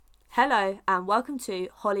Hello and welcome to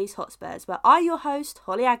Hollie's Hotspurs, where I, your host,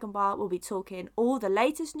 Hollie Agombar, will be talking all the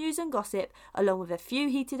latest news and gossip, along with a few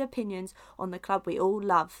heated opinions on the club we all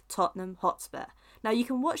love, Tottenham Hotspur. Now you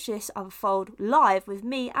can watch this unfold live with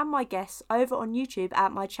me and my guests over on YouTube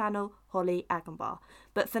at my channel, Hollie Agombar.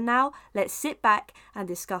 But for now, let's sit back and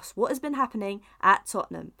discuss what has been happening at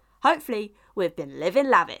Tottenham. Hopefully, we've been living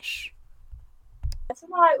lavish.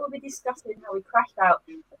 Tonight we'll be discussing how we crashed out.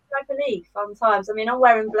 I believe fun times. I mean, I'm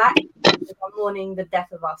wearing black because I'm mourning the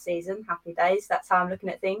death of our season. Happy days. That's how I'm looking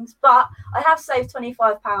at things. But I have saved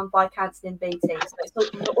 £25 by cancelling BT, so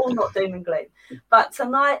it's all not doom and gloom. But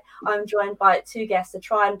tonight I'm joined by two guests to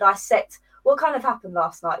try and dissect what kind of happened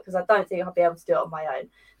last night, because I don't think I'll be able to do it on my own.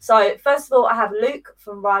 So first of all, I have Luke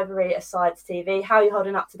from Rivalry Aside Tv. How are you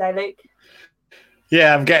holding up today, Luke?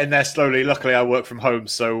 Yeah, I'm getting there slowly. Luckily, I work from home,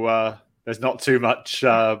 so there's not too much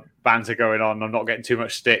banter going on. I'm not getting too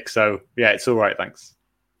much stick. So, yeah, it's all right. Thanks.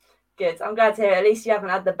 Good. I'm glad to hear it. At least you haven't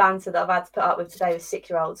had the banter that I've had to put up with today with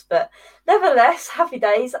 6-year-olds. But nevertheless, happy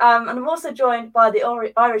days. And I'm also joined by the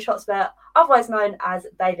Irish Hotspur, otherwise known as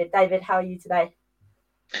David. David, how are you today?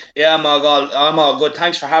 Yeah, I'm all good.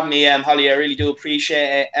 Thanks for having me, Hollie. I really do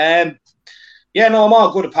appreciate it. I'm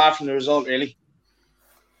all good apart from the result, really.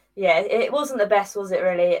 Yeah, it wasn't the best, was it,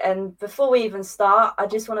 really? And before we even start, I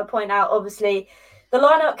just want to point out, obviously, the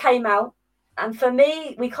lineup came out, and for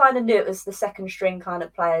me, we kind of knew it was the second string kind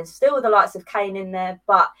of players, still with the likes of Kane in there,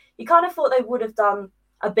 but you kind of thought they would have done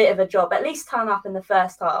a bit of a job, at least turn up in the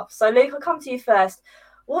first half. So, Luke, I'll come to you first.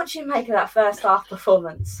 What do you make of that first half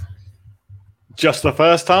performance? Just the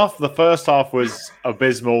first half? The first half was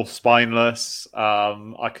abysmal, spineless.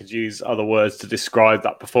 I could use other words to describe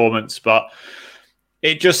that performance, but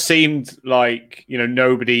it just seemed like,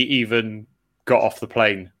 nobody even got off the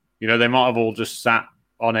plane. They might have all just sat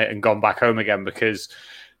on it and gone back home again because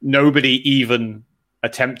nobody even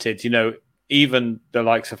attempted. Even the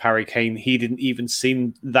likes of Harry Kane, he didn't even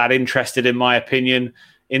seem that interested, in my opinion,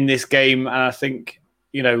 in this game. And I think,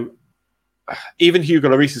 even Hugo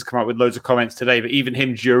Lloris has come out with loads of comments today, but even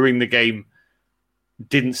him during the game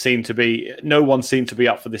no one seemed to be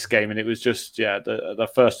up for this game. And it was just, the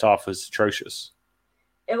first half was atrocious.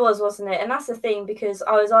 It was, wasn't it? And that's the thing, because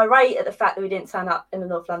I was irate at the fact that we didn't turn up in the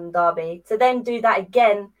North London derby. To then do that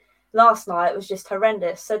again last night was just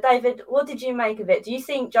horrendous. So, David, what did you make of it? Do you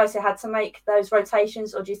think Jose had to make those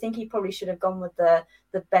rotations, or do you think he probably should have gone with the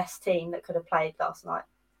best team that could have played last night?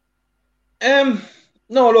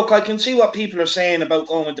 No, look, I can see what people are saying about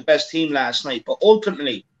going with the best team last night, but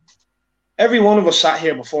ultimately, every one of us sat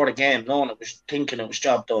here before the game thinking it was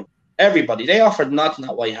job done. Everybody. They offered nothing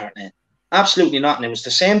at White Hart Lane. Absolutely nothing. It was the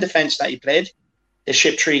same defence that he played. They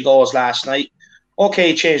shipped 3 goals last night.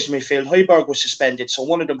 Okay, he changed the midfield. Højbjerg was suspended, so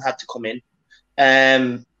one of them had to come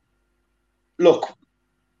in. Look,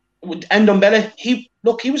 Ndombele,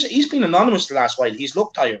 he's been anonymous the last while. He's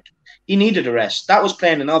looked tired. He needed a rest. That was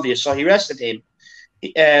plain and obvious, so he rested him.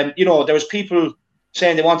 There was people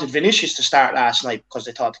saying they wanted Vinicius to start last night because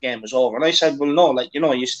they thought the game was over. And I said, well,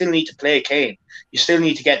 no, you still need to play Kane. You still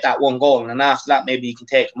need to get that one goal. And after that, maybe you can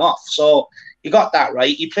take him off. So you got that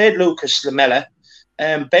right. He played Lucas Lamela.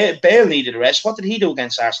 Bale needed a rest. What did he do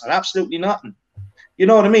against Arsenal? Absolutely nothing. You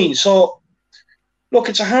know what I mean? So, look,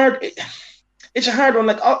 it's a hard one.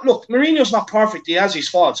 Look, Mourinho's not perfect. He has his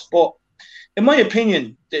faults. But in my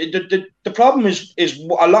opinion, the problem is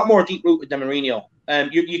a lot more deep-rooted than Mourinho.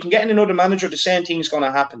 You can get in another manager, the same thing's going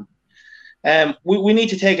to happen. We need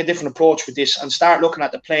to take a different approach with this and start looking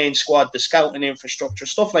at the playing squad, the scouting infrastructure,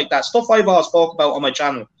 stuff like that. Stuff I've all spoke about on my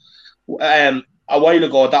channel a while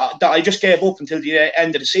ago that I just gave up until the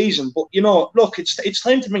end of the season. But, look, it's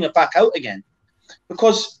time to bring it back out again,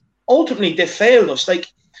 because ultimately they failed us. Like,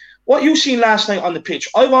 what you seen last night on the pitch,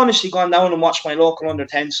 I've honestly gone down and watched my local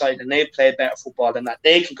under-10 side, and they've played better football than that.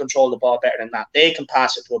 They can control the ball better than that. They can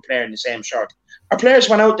pass it to a player in the same shirt. Our players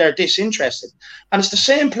went out there disinterested. And it's the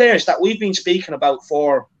same players that we've been speaking about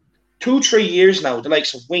for 2-3 years now, the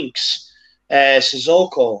likes of Winks,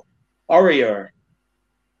 Sissoko, Aurier,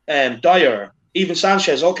 Dyer, even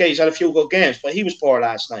Sanchez. Okay, he's had a few good games, but he was poor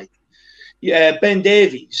last night. Ben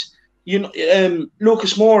Davies,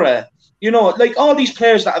 Lucas Moura, all these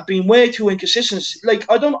players that have been way too inconsistent.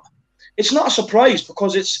 It's not a surprise,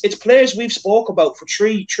 because it's players we've spoke about for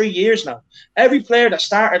three years now. Every player that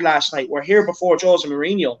started last night were here before Jose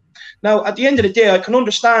Mourinho. Now, at the end of the day, I can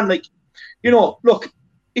understand, look,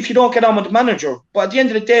 if you don't get on with the manager, but at the end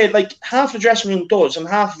of the day, half the dressing room does and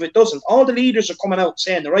half of it doesn't. All the leaders are coming out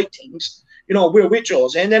saying the right things. We're with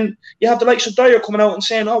Jose. And then you have the likes of Dyer coming out and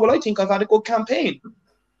saying, oh, well, I think I've had a good campaign.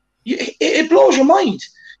 It blows your mind.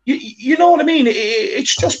 You know what I mean?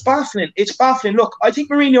 It's just baffling. It's baffling. Look, I think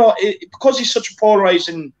Mourinho, because he's such a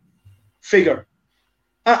polarising figure,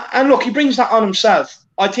 and look, he brings that on himself.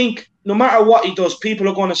 I think no matter what he does, people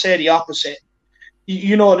are going to say the opposite.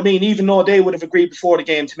 You know what I mean? Even though they would have agreed before the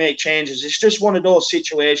game to make changes. It's just one of those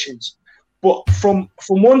situations. But from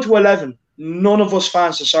 1 to 11, none of us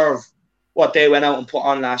fans deserve what they went out and put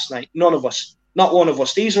on last night. None of us. Not one of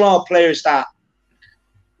us. These are all players that,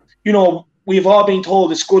 you know, we've all been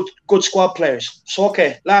told it's good squad players. So,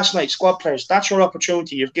 okay, last night, squad players, that's your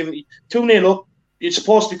opportunity. You've given 2-0 up. You're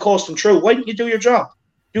supposed to be coasting through. Why didn't you do your job?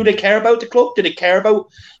 Do they care about the club? Do they care about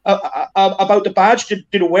the badge? Do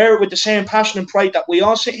they wear it with the same passion and pride that we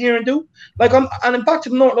all sit here and do? Like, and back to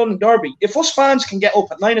the North London Derby. If us fans can get up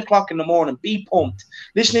at 9 o'clock in the morning, be pumped,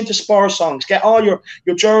 listening to Spurs songs, get all your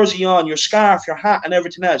jersey on, your scarf, your hat, and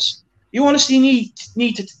everything else, you honestly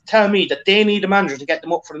need to tell me that they need a manager to get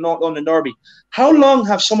them up for the North London Derby. How long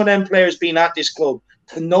have some of them players been at this club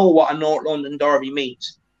to know what a North London Derby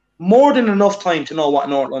means? More than enough time to know what a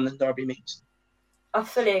North London Derby means. I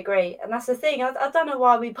fully agree. And that's the thing. I don't know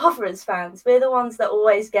why we bother as fans. We're the ones that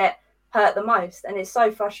always get hurt the most. And it's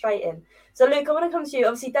so frustrating. So, Luke, I want to come to you.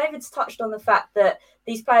 Obviously, David's touched on the fact that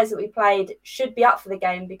these players that we played should be up for the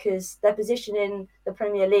game because their position in the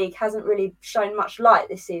Premier League hasn't really shown much light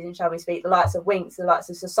this season, shall we speak, the likes of Winks, the likes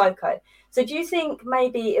of Sissoko. So do you think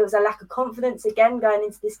maybe it was a lack of confidence again going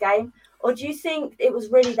into this game? Or do you think it was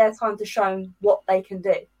really their time to show them what they can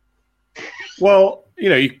do? Well, you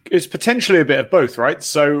know, it's potentially a bit of both, right?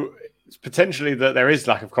 So it's potentially that there is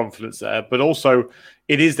lack of confidence there, but also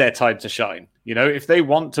it is their time to shine. You know, if they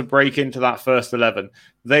want to break into that first 11,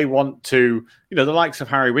 they want to, you know, the likes of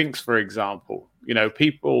Harry Winks, for example. You know,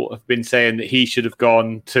 people have been saying that he should have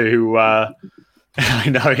gone to, I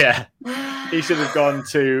know, yeah. He should have gone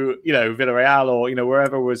to, you know, Villarreal or, you know,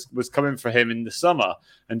 wherever was coming for him in the summer.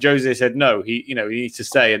 And Jose said, no, he needs to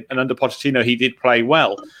stay. And under Pochettino, he did play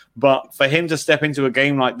well. But for him to step into a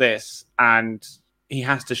game like this and he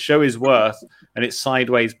has to show his worth and it's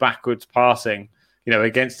sideways, backwards passing, you know,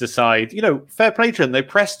 against a side, you know, fair play to them. They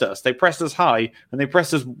pressed us high and they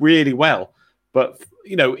pressed us really well. But,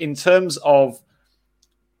 you know, in terms of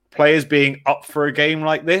players being up for a game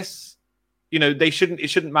like this, you know, it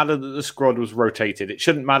shouldn't matter that the squad was rotated. It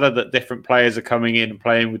shouldn't matter that different players are coming in and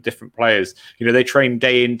playing with different players. You know, they train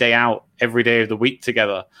day in, day out, every day of the week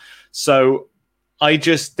together. So I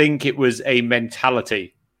just think it was a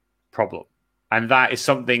mentality problem. And that is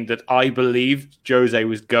something that I believed Jose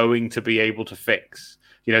was going to be able to fix.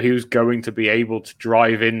 You know, he was going to be able to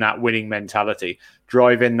drive in that winning mentality,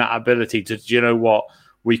 drive in that ability to, you know what,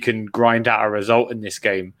 we can grind out a result in this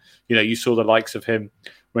game. You know, you saw the likes of him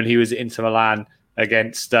when he was at Inter Milan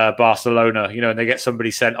against Barcelona, you know, and they get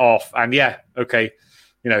somebody sent off. And yeah, okay,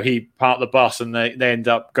 you know, he parked the bus and they end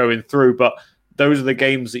up going through. But those are the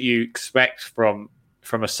games that you expect from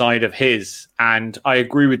a side of his. And I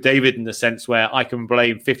agree with David in the sense where I can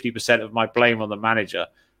blame 50% of my blame on the manager,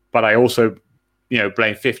 but I also, you know,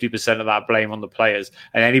 blame 50% of that blame on the players.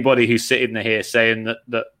 And anybody who's sitting here saying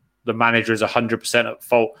that the manager is 100% at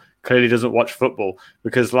fault clearly doesn't watch football,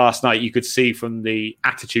 because last night you could see from the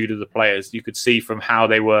attitude of the players, you could see from how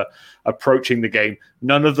they were approaching the game,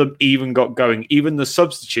 none of them even got going. Even the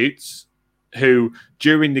substitutes who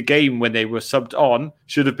during the game when they were subbed on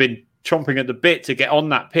should have been chomping at the bit to get on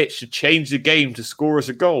that pitch to change the game to score us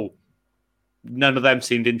a goal. None of them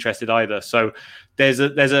seemed interested either. So there's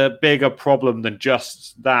a bigger problem than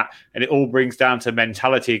just that. And it all brings down to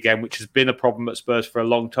mentality again, which has been a problem at Spurs for a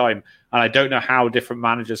long time. And I don't know how different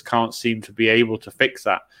managers can't seem to be able to fix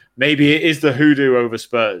that. Maybe it is the hoodoo over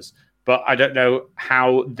Spurs, but I don't know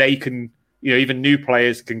how they can, you know, even new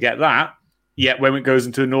players can get that. Yet when it goes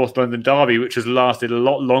into a North London derby, which has lasted a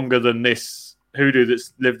lot longer than this hoodoo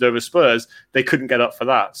that's lived over Spurs, they couldn't get up for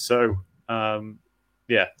that. So,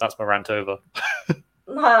 yeah, that's my rant over.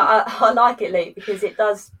 No, I like it, Luke, because it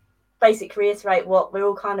does basically reiterate what we're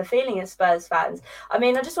all kind of feeling as Spurs fans. I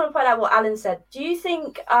mean, I just want to point out what Alan said. Do you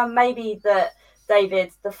think maybe that,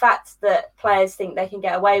 David, the fact that players think they can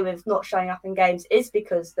get away with not showing up in games is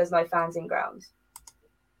because there's no fans in grounds?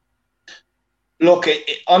 Look,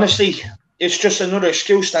 honestly, it's just another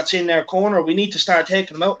excuse that's in their corner. We need to start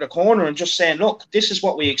taking them out of the corner and just saying, look, this is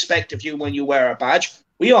what we expect of you when you wear a badge.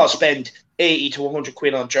 We all spend 80 to 100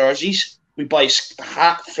 quid on jerseys. We buy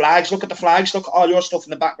flags. Look at the flags. Look at all your stuff in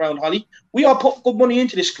the background, Hollie. We all put good money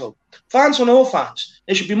into this club. Fans or no fans,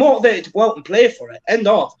 they should be motivated to go out and play for it. End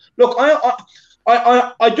of. Look,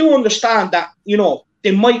 I do understand that, you know,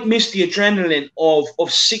 they might miss the adrenaline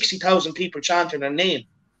of 60,000 people chanting their name.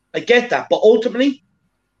 I get that. But ultimately,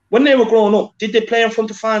 when they were growing up, did they play in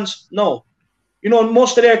front of fans? No. You know,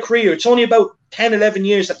 most of their career, it's only about 10, 11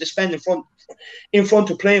 years that they spend in front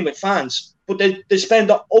of playing with fans. But they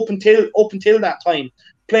spend up until that time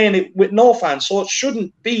playing it with no fans. So it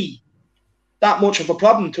shouldn't be that much of a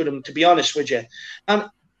problem to them, to be honest with you. And,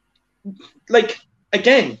 like,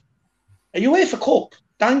 again, a UEFA Cup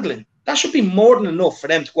dangling, that should be more than enough for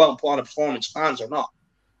them to go out and put on a performance, fans or not.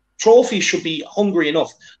 Trophies should be hungry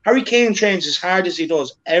enough. Harry Kane trains as hard as he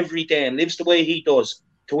does every day and lives the way he does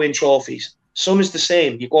to win trophies. Son is the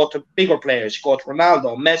same. You go to bigger players, you go to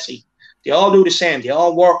Ronaldo, Messi. They all do the same. They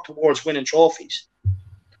all work towards winning trophies.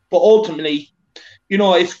 But ultimately, you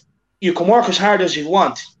know, if you can work as hard as you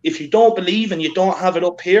want, if you don't believe and you don't have it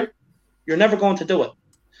up here, you're never going to do it.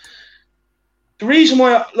 The reason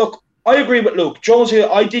why, look, I agree with Luke. Josie,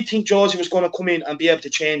 I did think Josie was going to come in and be able to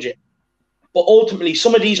change it. But ultimately,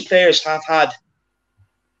 some of these players have had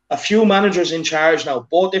a few managers in charge now,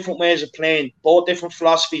 both different ways of playing, both different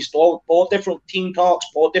philosophies, both different team talks,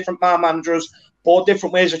 both different man managers, both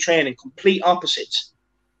different ways of training, complete opposites.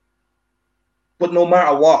 But no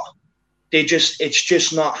matter what, it's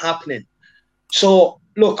just not happening. So,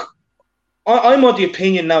 look, I'm of the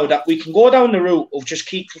opinion now that we can go down the route of just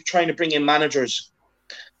keep trying to bring in managers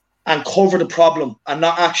and cover the problem and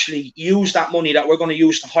not actually use that money that we're going to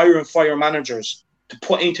use to hire and fire managers to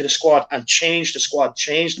put into the squad and change the squad,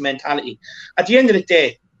 change the mentality. At the end of the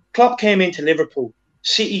day, Klopp came into Liverpool,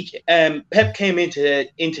 Pep came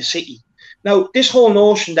into City. Now, this whole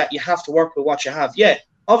notion that you have to work with what you have, yeah,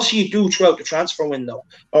 obviously you do throughout the transfer window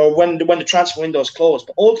or when the transfer window is closed.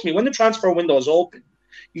 But ultimately, when the transfer window is open,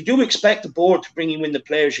 you do expect the board to bring you in the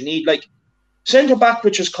players you need. Like centre-back,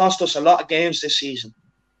 which has cost us a lot of games this season.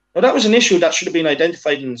 Now, that was an issue that should have been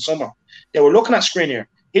identified in the summer. They were looking at Skriniar.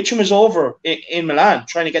 Hitcham was over in Milan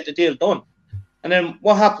trying to get the deal done. And then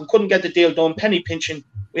what happened? Couldn't get the deal done. Penny pinching.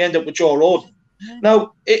 We ended up with Joe Rodon.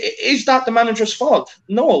 Now, is that the manager's fault?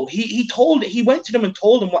 No. He went to them and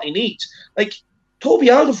told them what he needs. Like, Toby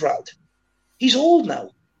Alderweireld, he's old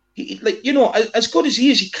now. As good as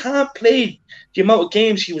he is, he can't play the amount of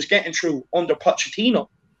games he was getting through under Pochettino.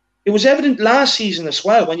 It was evident last season as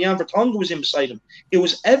well when Jan Vertonghen was in beside him. It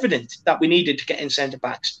was evident that we needed to get in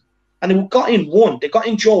centre-backs. And they got in one. They got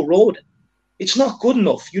in Joe Rodon. It's not good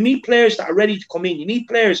enough. You need players that are ready to come in. You need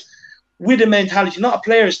players with a mentality, not a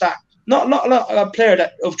player that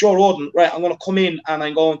of Joe Rodon, right, I'm going to come in and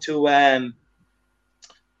I'm going to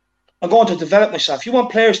develop myself. You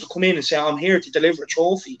want players to come in and say, I'm here to deliver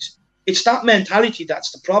trophies. It's that mentality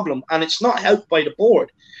that's the problem, and it's not helped by the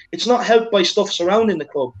board. It's not helped by stuff surrounding the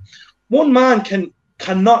club. One man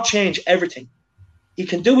cannot change everything. He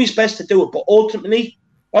can do his best to do it, but ultimately,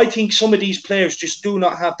 I think some of these players just do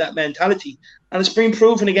not have that mentality. And it's been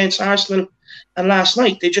proven against Arsenal and last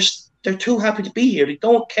night. They're too happy to be here. They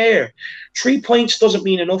don't care. 3 points doesn't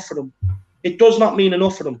mean enough for them. It does not mean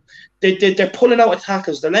enough for them. They're pulling out of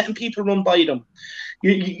tackles. They're letting people run by them.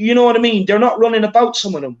 You know what I mean? They're not running about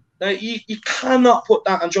some of them. You cannot put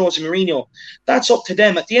that on Jose Mourinho. That's up to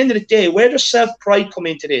them. At the end of the day, where does self-pride come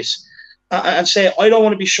into this? And say, I don't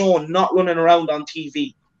want to be shown not running around on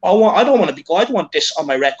TV. I don't want this on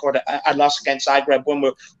my record. I lost against Zagreb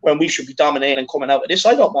when we should be dominating and coming out of this.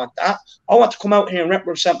 I don't want that. I want to come out here and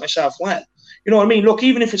represent myself well. You know what I mean? Look,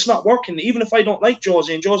 even if it's not working, even if I don't like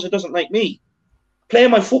Jose and Jose doesn't like me, play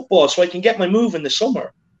my football so I can get my move in the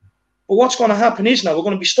summer. But what's going to happen is now we're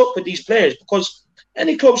going to be stuck with these players because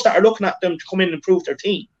any clubs that are looking at them to come in and improve their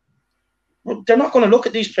team, they're not going to look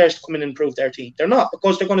at these players to come in and improve their team. They're not,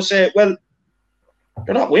 because they're going to say, well,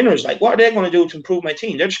 they're not winners. Like, what are they going to do to improve my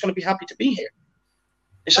team? They're just going to be happy to be here.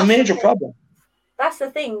 It's a major problem. That's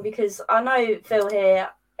the thing, because I know Phil here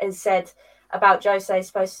has said about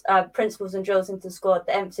Jose's principles and drills into the squad,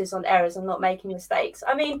 the emphasis on errors and not making mistakes.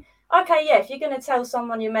 I mean, okay, yeah, if you're going to tell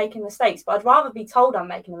someone you're making mistakes, but I'd rather be told I'm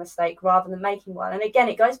making a mistake rather than making one. And again,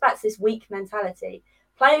 it goes back to this weak mentality.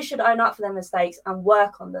 Players should own up for their mistakes and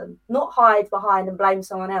work on them, not hide behind and blame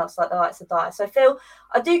someone else like the likes of Dyer. So, Phil,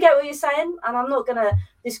 I do get what you're saying, and I'm not going to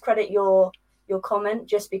discredit your comment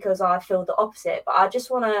just because I feel the opposite. But I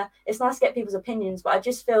just want to, it's nice to get people's opinions, but I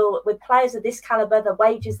just feel with players of this calibre, the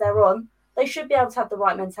wages they're on, they should be able to have the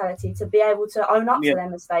right mentality to be able to own up to their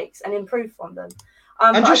mistakes and improve from them.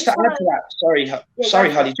 And just to add to that, sorry,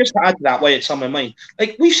 Hollie, just to add to that, why it's on my mind.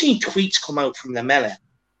 Like, we've seen tweets come out from the Mele,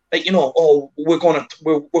 like, you know, oh, we're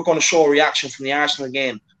gonna show a reaction from the Arsenal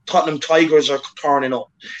game. Tottenham Tigers are turning up.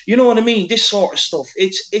 You know what I mean? This sort of stuff.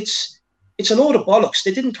 It's a load of bollocks.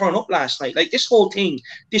 They didn't turn up last night. Like, this whole thing,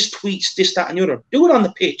 this tweets, this, that, and the other. Do it on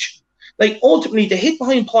the pitch. Like, ultimately, they hid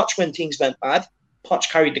behind Poch when things went bad. Poch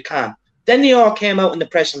carried the can. Then they all came out in the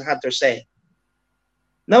press and had their say.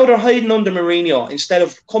 Now they're hiding under Mourinho instead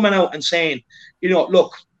of coming out and saying,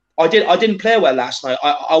 look, I didn't play well last night.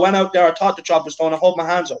 I went out there. I thought the job was done. I hold my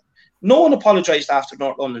hands up. No one apologised after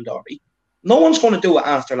North London derby. No one's going to do it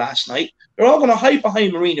after last night. They're all going to hide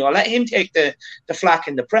behind Mourinho. I'll let him take the flak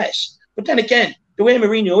in the press. But then again, the way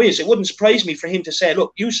Mourinho is, it wouldn't surprise me for him to say,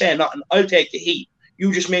 look, you say nothing, I'll take the heat.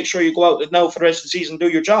 You just make sure you go out now for the rest of the season and do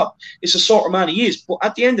your job. It's the sort of man he is. But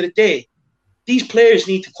at the end of the day, these players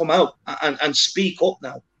need to come out and speak up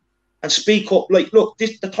now. And speak up. Like, look,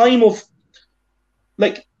 the time of,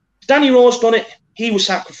 like, Danny Rose done it. He was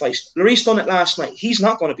sacrificed. Lloris done it last night. He's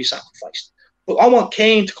not going to be sacrificed. But I want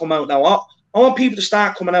Kane to come out now. I want people to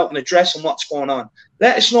start coming out and addressing what's going on.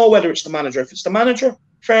 Let us know whether it's the manager. If it's the manager,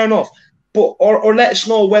 fair enough. But or let us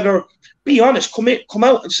know whether, be honest, come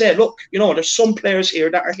out and say, look, there's some players here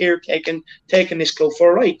that are here taking this club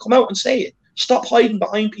for a ride. Come out and say it. Stop hiding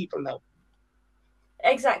behind people now.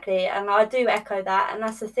 Exactly, and I do echo that, and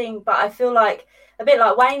that's the thing. But I feel like, a bit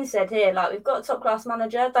like Wayne said here, like, we've got a top-class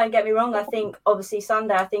manager. Don't get me wrong. I think, obviously,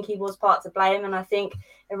 Sunday, I think he was part to blame, and I think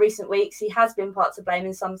in recent weeks he has been part to blame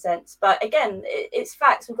in some sense. But again, it's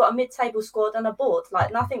facts. We've got a mid-table squad and a board.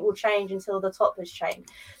 Like, nothing will change until the top has changed.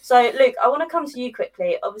 So, Luke, I want to come to you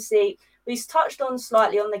quickly. Obviously, we touched on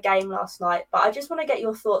slightly on the game last night, but I just want to get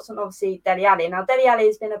your thoughts on, obviously, Dele Alli. Now, Dele Alli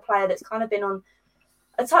has been a player that's kind of been on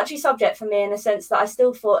a touchy subject for me, in a sense that I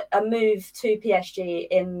still thought a move to PSG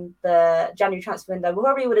in the January transfer window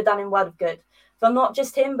probably would have done him world of good for not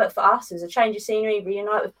just him, but for us, as a change of scenery,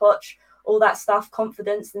 reunite with Poch, all that stuff,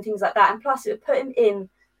 confidence and things like that. And plus, it would put him in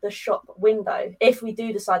the shop window if we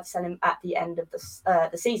do decide to sell him at the end of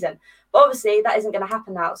the season. But obviously, that isn't going to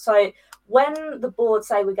happen now. So when the board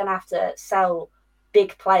say we're going to have to sell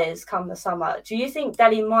big players come the summer, do you think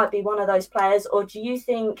Dele might be one of those players, or do you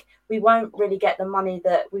think we won't really get the money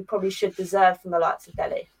that we probably should deserve from the likes of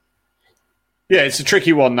Dele? Yeah, it's a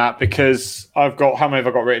tricky one, that, because I've got, how many have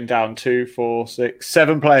I got written down? 2, 4, 6,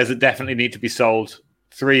 7 players that definitely need to be sold,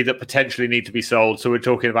 3 that potentially need to be sold. So we're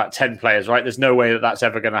talking about 10 players, right? There's no way that that's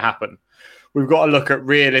ever going to happen. We've got to look at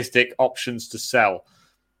realistic options to sell.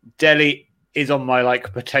 Dele is on my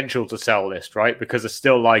potential to sell list, right? Because I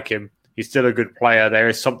still like him. He's still a good player. There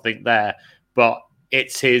is something there, but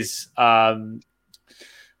it's his, I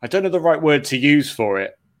don't know the right word to use for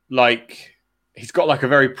it. He's got a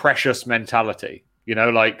very precious mentality,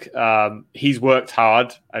 he's worked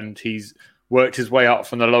hard and he's worked his way up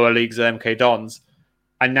from the lower leagues of MK Dons.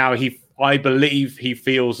 And now I believe he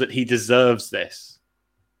feels that he deserves this,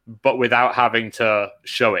 but without having to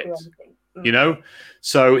show it,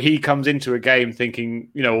 So he comes into a game thinking,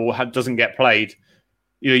 doesn't get played.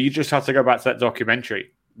 You just have to go back to that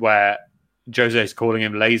documentary where Jose is calling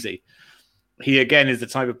him lazy. He, again, is the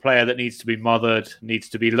type of player that needs to be mothered, needs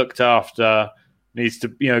to be looked after, needs to,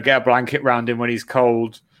 get a blanket around him when he's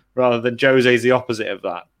cold, rather than Jose's the opposite of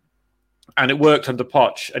that. And it worked under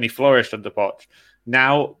Poch, and he flourished under Poch.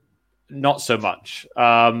 Now, not so much.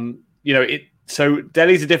 So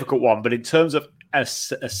Dele's a difficult one, but in terms of a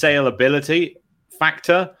saleability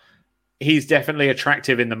factor, he's definitely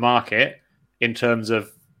attractive in the market, in terms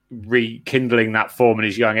of rekindling that form in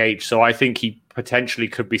his young age. So I think he potentially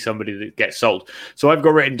could be somebody that gets sold. So I've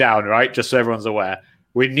got written down, right, just so everyone's aware,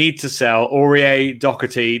 we need to sell Aurier,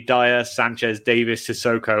 Doherty, Dyer, Sanchez, Davis,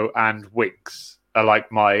 Sissoko, and Winks are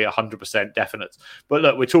my 100% definites. But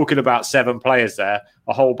look, we're talking about 7 players there,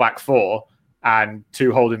 a whole back 4, and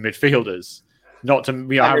 2 holding midfielders. Not to,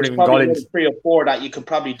 I haven't even got into 3 or 4 that you could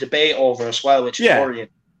probably debate over as well, which is worrying.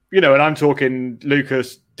 And I'm talking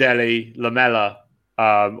Lucas, Dele, Lamela.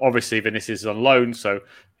 Obviously, Vinicius is on loan, so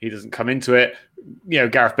he doesn't come into it.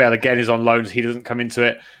 Gareth Bale, again, is on loans. He doesn't come into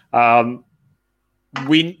it.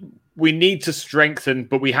 We need to strengthen,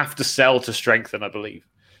 but we have to sell to strengthen, I believe.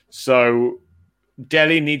 So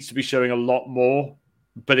Dele needs to be showing a lot more.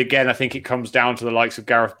 But again, I think it comes down to the likes of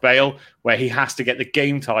Gareth Bale, where he has to get the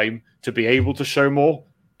game time to be able to show more.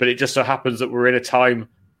 But it just so happens that we're in a time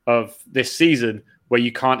of this season where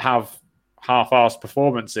you can't have half-assed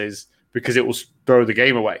performances because it will throw the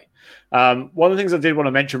game away. One of the things I did want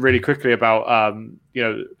to mention really quickly about,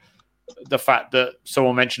 the fact that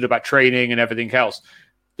someone mentioned about training and everything else.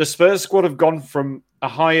 The Spurs squad have gone from a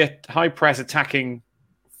high press attacking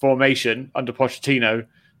formation under Pochettino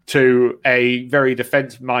to a very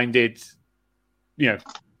defense-minded,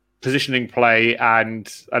 positioning play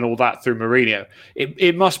and all that through Mourinho.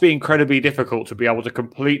 It must be incredibly difficult to be able to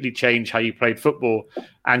completely change how you played football.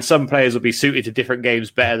 And some players will be suited to different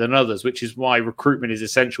games better than others, which is why recruitment is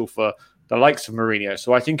essential for the likes of Mourinho.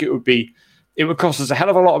 So I think it would cost us a hell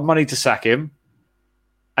of a lot of money to sack him.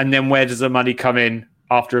 And then where does the money come in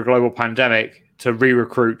after a global pandemic to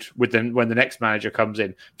re-recruit when the next manager comes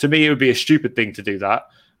in? To me, it would be a stupid thing to do that.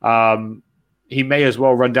 he may as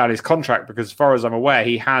well run down his contract, because as far as I'm aware,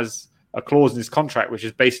 he has a clause in his contract which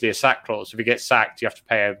is basically a sack clause. So if he gets sacked, you have to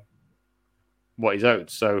pay him what he's owed.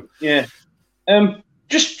 So yeah,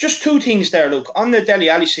 just two things there, Luke. On the Dele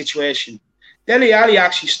Alli situation, Dele Alli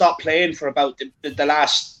actually stopped playing for about the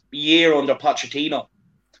last year under Pochettino.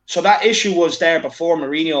 So that issue was there before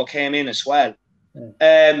Mourinho came in as well.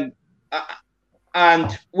 And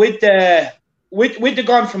with the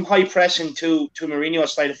gone from high pressing to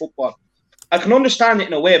Mourinho's style of football, I can understand it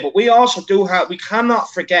in a way, but we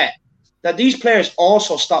cannot forget that these players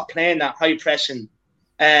also stopped playing that high pressing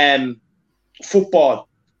football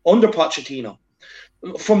under Pochettino.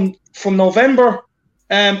 From November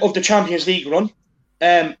of the Champions League run,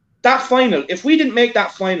 that final, if we didn't make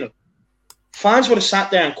that final, fans would have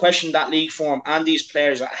sat there and questioned that league form and these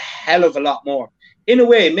players a hell of a lot more. In a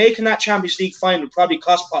way, making that Champions League final probably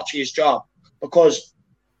cost Poch his job, because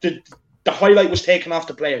the highlight was taken off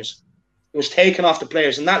the players. It was taken off the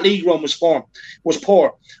players, and that league run was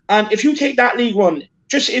poor. And if you take that league run,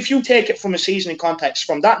 just if you take it from a season in context,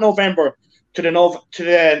 from that November to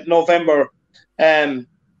the November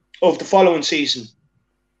of the following season,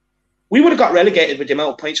 we would have got relegated with the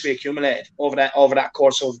amount of points we accumulated over that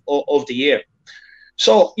course of the year.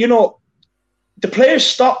 So, you know, the players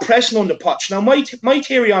stopped pressing on the Poch. Now, my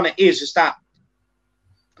theory on it is that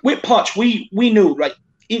with Poch, we knew, right,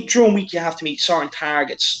 during week you have to meet certain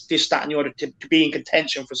targets, this, that, and the other, to be in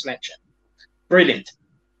contention for selection. Brilliant.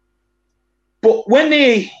 But when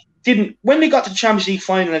they got to the Champions League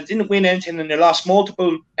final and didn't win anything, and they lost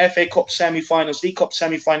multiple FA Cup semi-finals, League Cup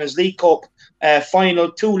semi-finals, League Cup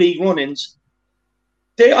final, 2 league run-ins,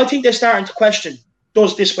 I think they're starting to question,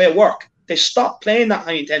 does this way work? They stopped playing that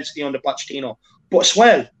high intensity under Pochettino. But as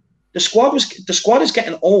well, the squad is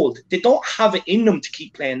getting old. They don't have it in them to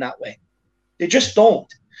keep playing that way. They just don't.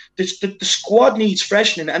 The squad needs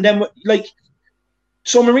freshening. And then, like,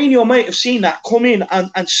 so Mourinho might have seen that, come in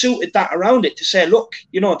and suited that around it to say, look,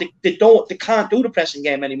 you know, they can't do the pressing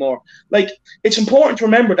game anymore. Like, it's important to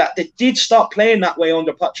remember that they did stop playing that way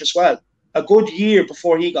under Poch as well, a good year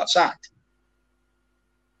before he got sacked.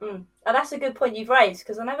 And that's a good point you've raised,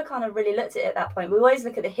 because I never kind of really looked at it at that point. We always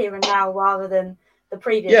look at the here and now rather than the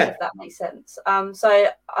previous, if that makes sense. So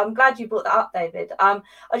I'm glad you brought that up, David. I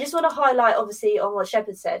just want to highlight, obviously, on what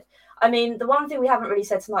Shepherd said. I mean, the one thing we haven't really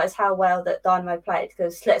said tonight is how well that Dynamo played,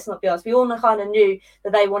 because let's not be honest, we all kind of knew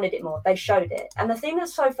that they wanted it more. They showed it. And the thing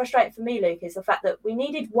that's so frustrating for me, Luke, is the fact that we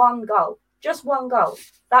needed one goal, just one goal.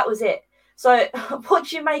 That was it. So what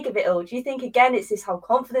do you make of it all? Do you think, again, it's this whole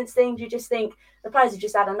confidence thing? Do you just think the players have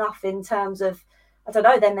just had enough in terms of, I don't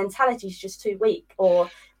know, their mentality is just too weak? Or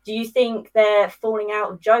do you think they're falling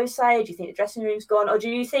out with Jose? Do you think the dressing room's gone? Or do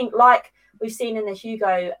you think, like we've seen in the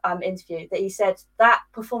Hugo interview, that he said that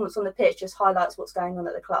performance on the pitch just highlights what's going on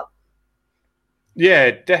at the club? Yeah,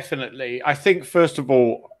 definitely. I think, first of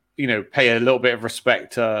all, you know, pay a little bit of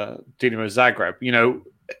respect to Dinamo Zagreb. You know,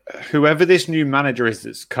 whoever this new manager is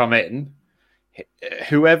that's come in,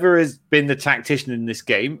 whoever has been the tactician in this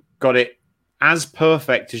game, got it as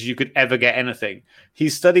perfect as you could ever get anything. He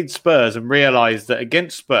studied Spurs and realised that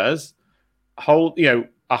against Spurs, a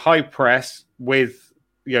high press with,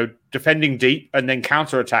 you know, defending deep and then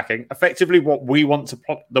counter-attacking, effectively what we want to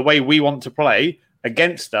the way we want to play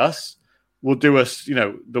against us will do us, you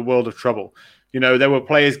know, the world of trouble. You know, there were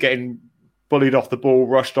players getting bullied off the ball,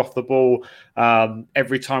 rushed off the ball.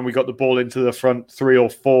 Every time we got the ball into the front 3 or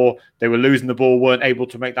 4, they were losing the ball, weren't able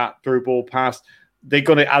to make that through ball pass. They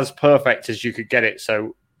got it as perfect as you could get it.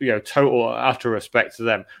 So, you know, total utter respect to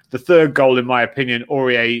them. The third goal, in my opinion,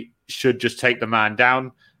 Aurier should just take the man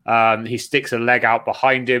down. He sticks a leg out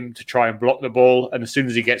behind him to try and block the ball. And as soon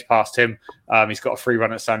as he gets past him, he's got a free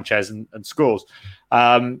run at Sanchez and scores.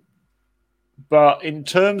 But in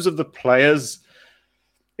terms of the players,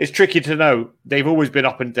 it's tricky to know. They've always been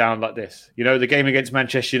up and down like this. You know, the game against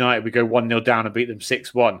Manchester United, we go 1-0 down and beat them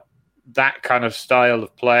 6-1. That kind of style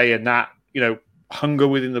of play and that, you know, hunger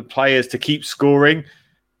within the players to keep scoring,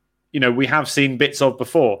 you know, we have seen bits of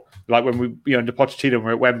before. Like when we, you know, under Pochettino,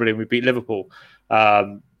 we're at Wembley and we beat Liverpool,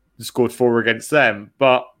 scored 4 against them.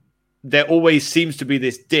 But there always seems to be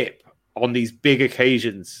this dip on these big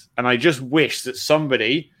occasions. And I just wish that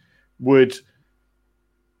somebody would,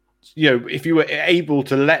 you know, if you were able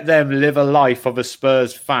to let them live a life of a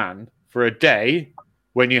Spurs fan for a day,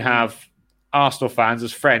 when you have Arsenal fans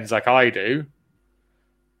as friends like I do,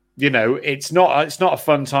 you know, it's not a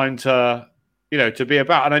fun time to, you know, to be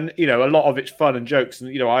about. And, you know, a lot of it's fun and jokes.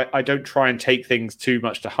 And, you know, I don't try and take things too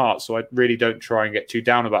much to heart. So I really don't try and get too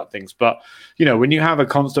down about things. But, you know, when you have a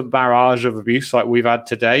constant barrage of abuse like we've had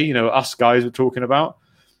today, you know, us guys are talking about,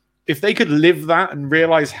 if they could live that and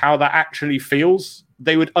realize how that actually feels,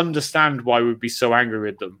 they would understand why we'd be so angry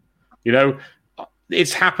with them. You know,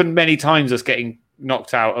 it's happened many times, us getting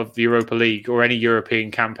knocked out of the Europa League or any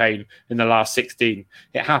European campaign in the last 16.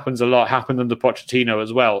 It happens a lot. Happened under Pochettino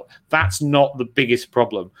as well. That's not the biggest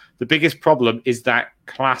problem. The biggest problem is that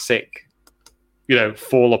classic,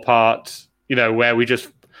 fall apart, where we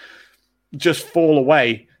just fall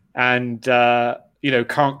away and,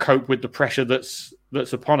 can't cope with the pressure that's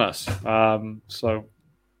upon us. So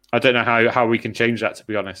I don't know how we can change that, to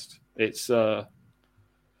be honest. It's a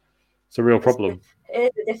real problem.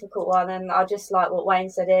 It is a difficult one, and I just like what Wayne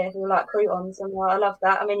said here. We like croutons, and I love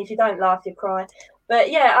that. I mean, if you don't laugh, you cry. But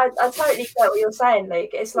yeah, I totally get what you're saying,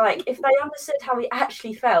 Luke. It's like if they understood how he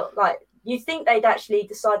actually felt, like you think they'd actually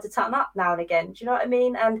decide to turn up now and again. Do you know what I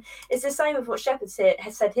mean? And it's the same with what Shepard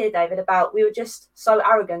has said here, David, about we were just so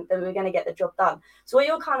arrogant that we were going to get the job done. So what are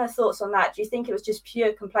your kind of thoughts on that? Do you think it was just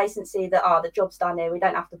pure complacency that, the job's done here, we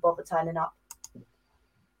don't have to bother turning up?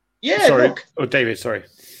 Yeah, sorry. Look. Oh, David, sorry.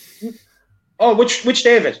 Oh, which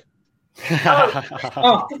David?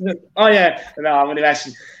 oh yeah. No, I'm only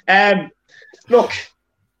messing. Look,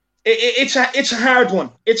 it's a hard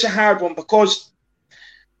one. It's a hard one because,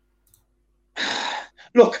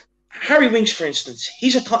 look, Harry Winks, for instance,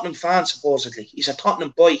 he's a Tottenham fan, supposedly. He's a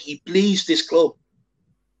Tottenham boy. He bleeds this club.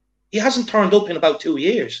 He hasn't turned up in about 2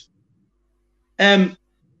 years.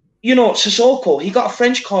 Sissoko, he got a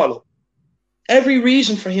French call-up. Every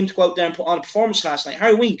reason for him to go out there and put on a performance last night.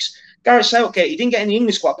 Harry Winks, Gareth Southgate, he didn't get in the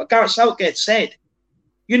English squad, but Gareth Southgate said,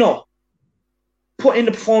 put in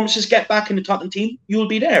the performances, get back in the Tottenham team, you'll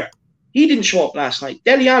be there. He didn't show up last night.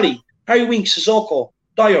 Dele Alli, Harry Winks, Sissoko,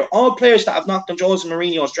 Dyer, all players that have knocked on Jose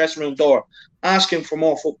Mourinho's dressing room door asking for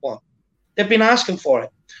more football. They've been asking for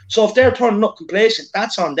it. So if they're turning up complacent,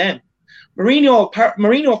 that's on them.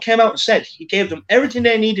 Mourinho came out and said he gave them everything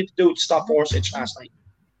they needed to do to stop Orsic last night.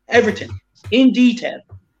 Everything. In detail.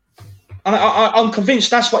 And I'm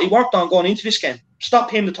convinced that's what he worked on going into this game.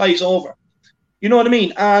 Stop him, the tie's over. You know what I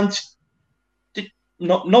mean? And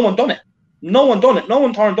no one done it. No one done it. No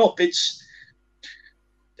one turned up. It's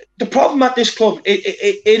the problem at this club.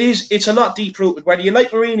 It's a lot deep rooted. Whether you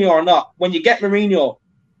like Mourinho or not, when you get Mourinho,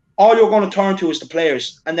 all you're going to turn to is the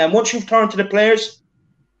players. And then once you've turned to the players,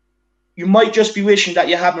 you might just be wishing that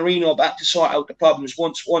you have Mourinho back to sort out the problems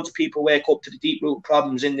once people wake up to the deep rooted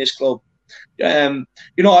problems in this club. A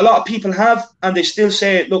lot of people have, and they still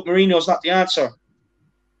say, look, Mourinho's not the answer.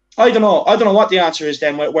 I don't know what the answer is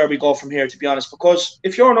then, where we go from here, to be honest, because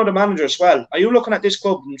if you're another manager as well, are you looking at this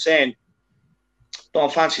club and saying,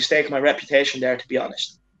 don't fancy staking my reputation there, to be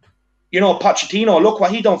honest? Pochettino, look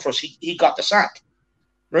what he done for us. He got the sack.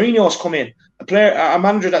 Mourinho's come in, a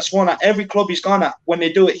manager that's won at every club he's gone at. When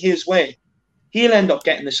they do it his way, he'll end up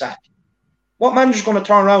getting the sack. What manager's going to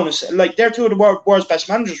turn around and say, like, they're two of the world's best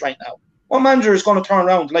managers right now? What manager is going to turn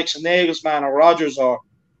around, like some Nagelsmann or Rodgers, or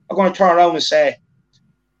are going to turn around and say,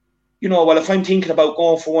 well, if I'm thinking about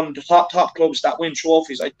going for one of the top clubs that win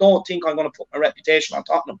trophies, I don't think I'm going to put my reputation on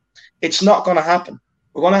Tottenham. It's not going to happen.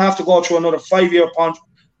 We're going to have to go through another 5-year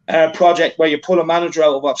project where you pull a manager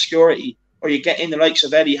out of obscurity, or you get in the likes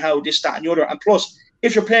of Eddie Howe, this, that, and the other. And plus,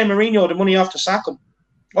 if you're paying Mourinho the money off to sack him,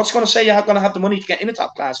 what's going to say you're going to have the money to get in a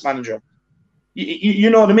top-class manager? You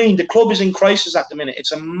know what I mean? The club is in crisis at the minute.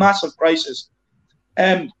 It's a massive crisis.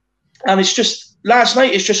 And it's just, last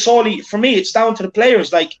night, it's just solely, for me, it's down to the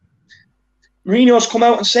players. Like, Mourinho's come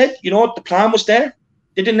out and said, the plan was there.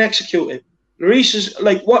 They didn't execute it.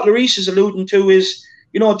 What Lloris is alluding to is,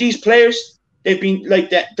 these players, they've been, like,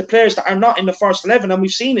 the players that are not in the first 11, and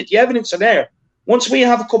we've seen it. The evidence are there. Once we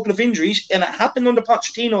have a couple of injuries, and it happened under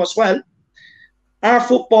Pochettino as well, our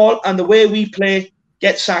football and the way we play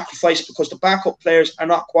get sacrificed because the backup players are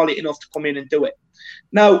not quality enough to come in and do it.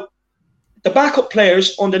 Now, the backup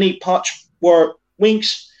players underneath Poch were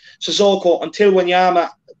Winks, Sissoko, until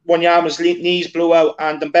Wanyama's knees blew out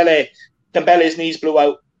and Dembele's knees blew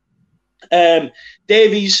out.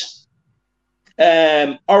 Davies,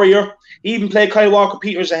 Aurier, he even played Kyle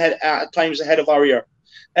Walker-Peters at times ahead of Aurier.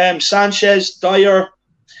 Sanchez, Dyer,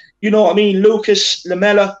 Lucas,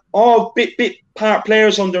 Lamela, all bit part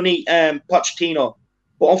players underneath Pochettino.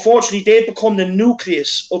 But unfortunately, they've become the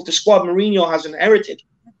nucleus of the squad Mourinho has inherited.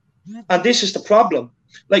 And this is the problem.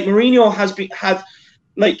 Like, Mourinho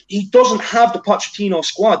he doesn't have the Pochettino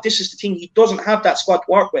squad. This is the thing. He doesn't have that squad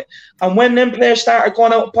to work with. And when them players started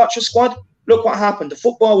going out of Poch's squad, look what happened. The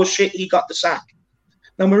football was shit. He got the sack.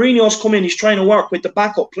 Now, Mourinho's come in. He's trying to work with the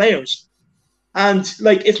backup players. And,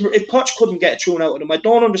 like, if Poch couldn't get it thrown out of him, I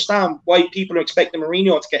don't understand why people are expecting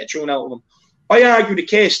Mourinho to get it thrown out of him. I argue the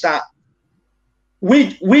case that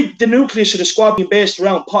with the nucleus of the squad being based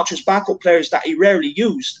around Potter's backup players that he rarely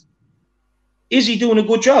used, is he doing a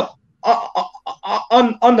good job?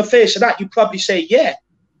 On the face of that, you probably say, yeah.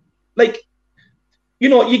 Like, you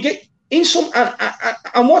know, you get in some,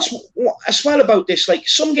 and what's as well about this, like,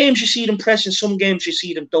 some games you see them pressing, some games you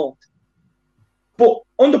see them don't. But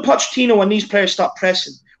under Pochettino, when these players stop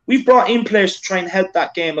pressing, we've brought in players to try and help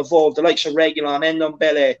that game evolve, the likes of Reguilon,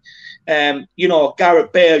 Ndombele, you know,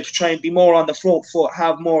 Gareth Bale, to try and be more on the front foot,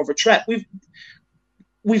 have more of a threat.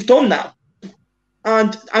 We've done that.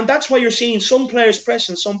 And that's why you're seeing some players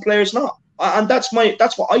pressing, some players not. And that's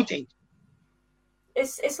what I think.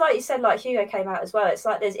 It's like you said, like Hugo came out as well. It's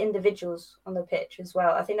like there's individuals on the pitch as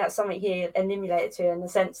well. I think that's something he emulated to, in the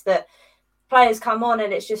sense that players come on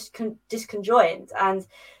and it's just disconjoined. And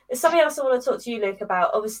there's something else I want to talk to you, Luke,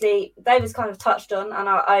 about. Obviously, David's kind of touched on, and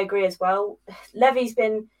I agree as well. Levy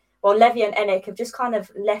and Enick have just kind of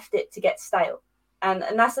left it to get stale. And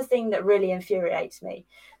that's the thing that really infuriates me.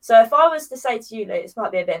 So if I was to say to you, Luke, this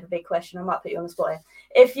might be a bit of a big question, I might put you on the spot here.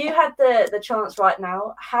 If you had the chance right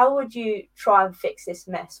now, how would you try and fix this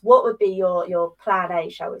mess? What would be your plan A,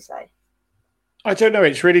 shall we say? I don't know.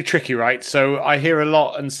 It's really tricky, right? So I hear a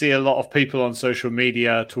lot and see a lot of people on social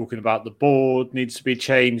media talking about the board needs to be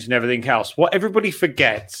changed and everything else. What everybody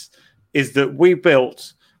forgets is that we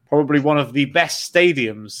built probably one of the best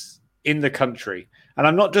stadiums in the country. And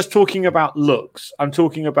I'm not just talking about looks. I'm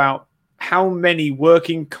talking about how many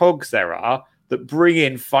working cogs there are that bring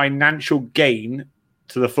in financial gain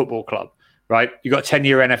to the football club, right? You got a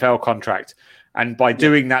 10-year NFL contract. And by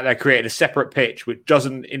doing that, they created a separate pitch which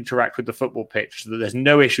doesn't interact with the football pitch, so that there's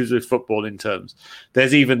no issues with football in terms.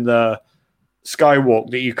 There's even the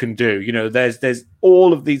skywalk that you can do. You know, there's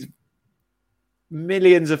all of these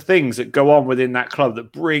millions of things that go on within that club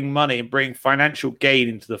that bring money and bring financial gain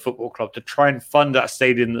into the football club to try and fund that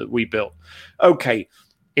stadium that we built. Okay,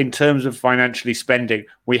 in terms of financially spending,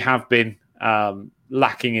 we have been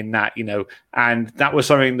lacking in that, you know, and that was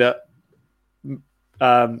something that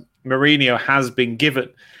Mourinho has been given.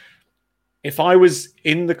 If I was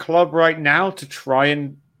in the club right now to try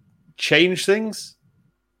and change things,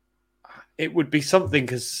 it would be something,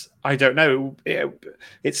 because I don't know,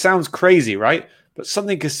 it sounds crazy, right? But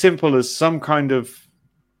something as simple as some kind of,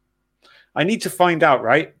 I need to find out,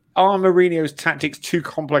 right? Are Mourinho's tactics too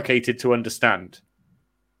complicated to understand?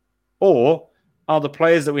 Or are the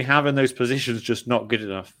players that we have in those positions just not good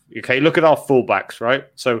enough? Okay, look at our fullbacks, right?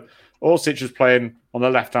 So Orsic was playing on the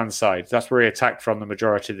left-hand side. That's where he attacked from the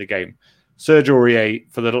majority of the game. Serge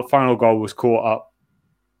Aurier, for the final goal, was caught up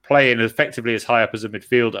playing effectively as high up as a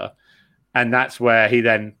midfielder. And that's where he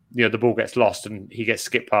then, you know, the ball gets lost and he gets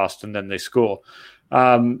skipped past and then they score.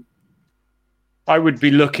 I would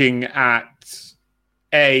be looking at,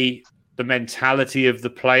 A, the mentality of the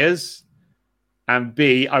players, and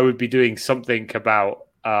B, I would be doing something about,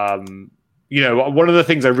 you know, one of the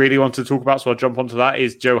things I really want to talk about, so I'll jump onto that,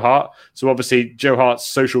 is Joe Hart. So obviously Joe Hart's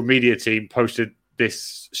social media team posted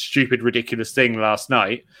this stupid, ridiculous thing last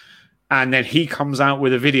night. And then he comes out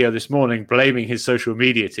with a video this morning blaming his social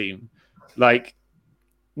media team. Like,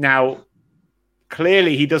 now,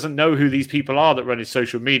 clearly he doesn't know who these people are that run his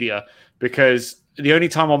social media, because the only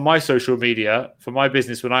time on my social media for my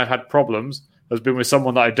business when I've had problems has been with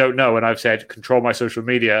someone that I don't know, and I've said, control my social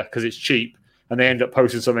media because it's cheap, and they end up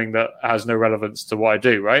posting something that has no relevance to what I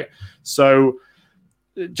do, right? So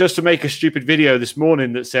just to make a stupid video this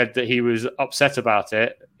morning that said that he was upset about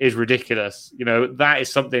it is ridiculous. You know, that is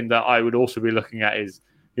something that I would also be looking at, is,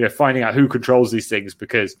 you know, finding out who controls these things,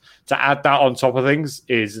 because to add that on top of things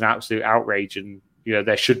is an absolute outrage, and, you know,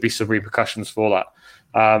 there should be some repercussions for that.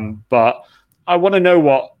 But I want to know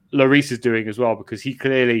what Lloris is doing as well, because he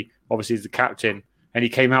clearly, obviously, is the captain, and he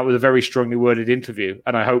came out with a very strongly worded interview,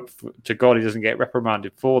 and I hope to God he doesn't get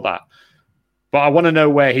reprimanded for that. But I want to know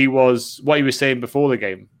where he was, what he was saying before the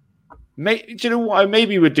game. Do you know what I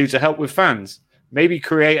maybe would do to help with fans? Maybe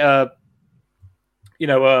create a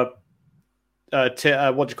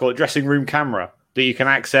dressing room camera that you can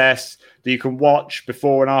access, that you can watch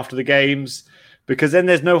before and after the games, because then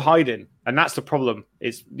there's no hiding. And that's the problem.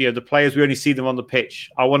 It's, you know, the players, we only see them on the pitch.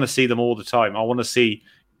 I want to see them all the time. I want to see,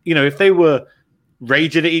 you know, if they were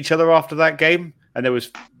raging at each other after that game and there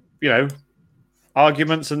was, you know,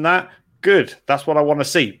 arguments and that, good. That's what I want to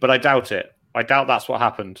see. But I doubt it. I doubt that's what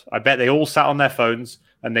happened. I bet they all sat on their phones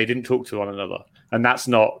and they didn't talk to one another. And that's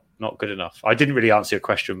not good enough. I didn't really answer your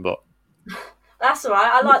question, but... That's all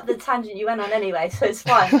right. I like the tangent you went on anyway, so it's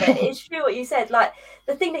fine. But it's true what you said. Like,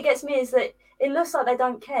 the thing that gets me is that it looks like they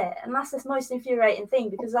don't care. And that's the most infuriating thing,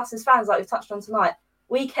 because us as fans, like we've touched on tonight,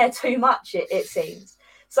 we care too much, it seems.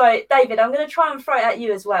 So, David, I'm going to try and throw it at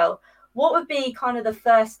you as well. what would be kind of the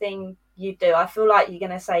first thing you do? I feel like you're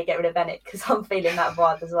going to say get rid of Bennett because I'm feeling that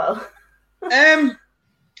vibe as well.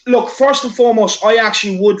 Look, first and foremost, I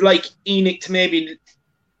actually would like Enoch to maybe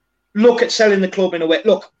look at selling the club in a way.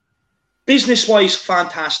 Look, business-wise,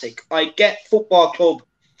 fantastic. I get football club,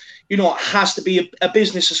 it has to be a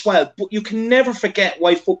business as well. But you can never forget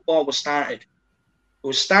why football was started. It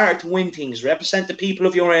was started to win things, represent the people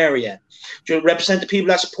of your area, to represent the people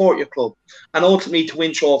that support your club, and ultimately to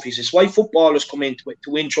win trophies. It's why footballers come into it, to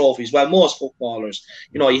win trophies. Well, most footballers,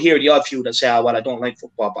 you hear the odd few that say, oh, well, I don't like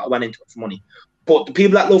football, but I went into it for money. But the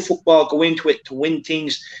people that love football go into it to win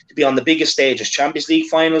things, to be on the biggest stages, Champions League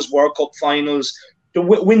finals, World Cup finals, to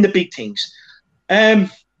win the big things.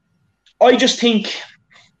 I just think,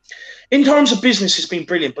 in terms of business, it's been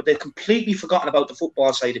brilliant, but they've completely forgotten about the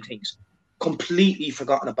football side of things. Completely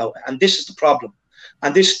forgotten about it. And this is the problem.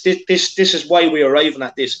 And this is why we're arriving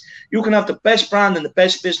at this. You can have the best brand and the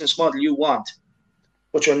best business model you want,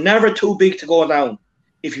 but you're never too big to go down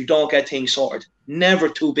if you don't get things sorted. Never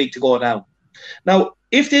too big to go down. Now,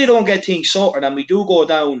 if they don't get things sorted and we do go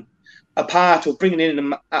down a path of bringing in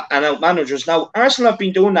and out managers, now Arsenal have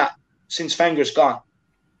been doing that since Wenger's gone.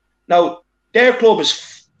 Now, their club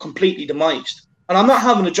is completely demised. And I'm not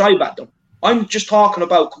having a jibe at them. I'm just talking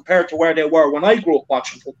about compared to where they were when I grew up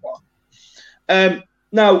watching football.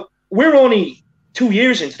 Now, we're only 2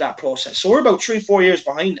 years into that process. So we're about 3-4 years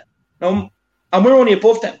behind them. Now, and we're only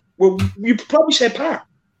above them. You probably say par.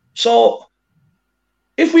 So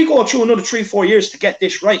if we go through another 3-4 years to get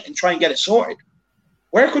this right and try and get it sorted,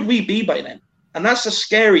 where could we be by then? And that's a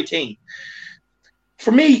scary thing.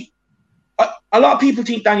 For me, a lot of people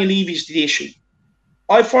think Daniel Levy's the issue.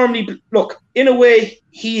 I firmly look, in a way,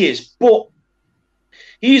 he is, but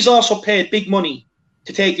he's also paid big money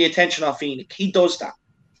to take the attention off Enoch. He does that.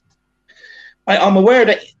 I'm aware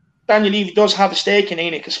that Daniel Levy does have a stake in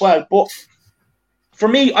Enoch as well, but for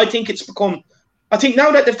me, I think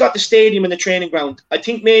now that they've got the stadium and the training ground, I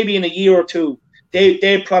think maybe in a year or two,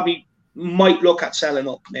 they probably might look at selling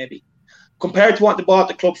up, maybe. Compared to what they bought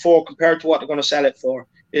the club for, compared to what they're going to sell it for,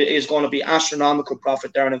 it is going to be astronomical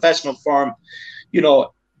profit. They're an investment firm.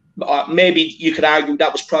 Maybe you could argue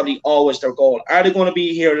that was probably always their goal. Are they going to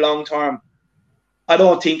be here long term? I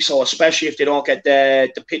don't think so, especially if they don't get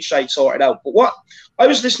the pitch side sorted out. But I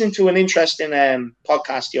was listening to an interesting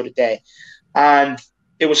podcast the other day, and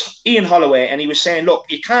it was Ian Holloway, and he was saying, look,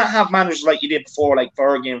 you can't have managers like you did before, like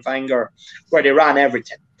Fergie and Wenger, where they ran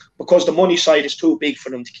everything, because the money side is too big for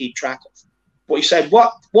them to keep track of. But he said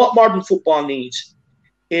what modern football needs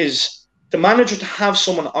is the manager to have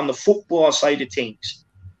someone on the football side of things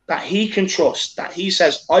that he can trust, that he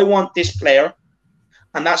says, I want this player,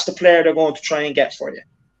 and that's the player they're going to try and get for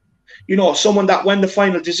you. Someone that when the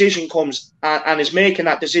final decision comes and is making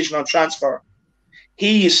that decision on transfer,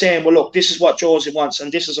 he is saying, well, look, this is what Jose wants,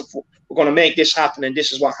 and we're going to make this happen, and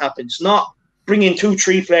this is what happens. Not bring in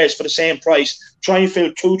 2-3 players for the same price, try and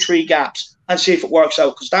fill 2-3 gaps and see if it works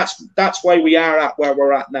out, because that's why we are at where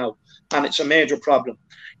we're at now, and it's a major problem.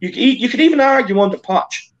 You could even argue under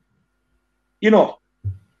Poch.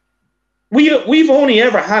 We've only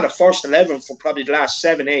ever had a first 11 for probably the last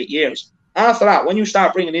 7-8 years. After that, when you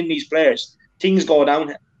start bringing in these players, things go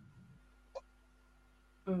downhill.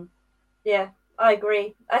 Yeah, I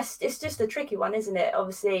agree. It's just a tricky one, isn't it?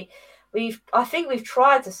 Obviously, I think we've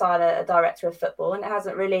tried to sign a director of football, and it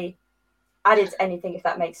hasn't really added anything, if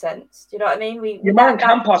that makes sense. Do you know what I mean? Your man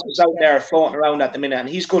Campos is out there floating around at the minute, and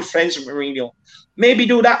he's good friends with Mourinho. Maybe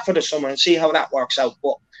do that for the summer and see how that works out.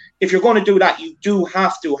 But if you're going to do that, you do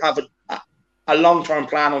have to have a long-term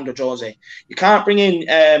plan under Jose. You can't bring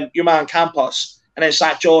in your man Campos and then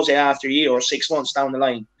sack Jose after a year or 6 months down the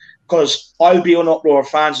line, because I'll be an uproar,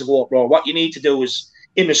 fans will go uproar. What you need to do is,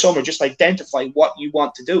 in the summer, just identify what you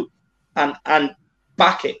want to do and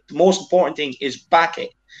back it. The most important thing is back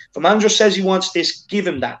it. If a manager says he wants this, give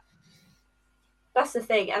him that. That's the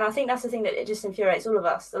thing, and I think that's the thing that it just infuriates all of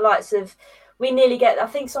us. The likes of, we nearly get, I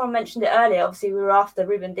think someone mentioned it earlier, obviously we were after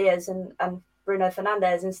Ruben Diaz and Bruno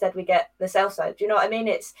Fernandes, instead we get Lo Celso. Do you know what I mean?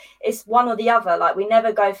 It's one or the other. Like, we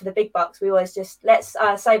never go for the big bucks. We always just, let's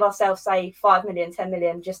save ourselves, say, 5 million, 10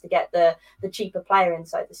 million, just to get the cheaper player in,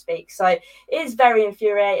 so to speak. So it is very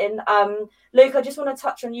infuriating. Luke, I just want to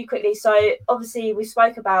touch on you quickly. So obviously we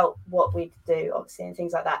spoke about what we do, obviously, and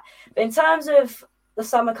things like that. But in terms of the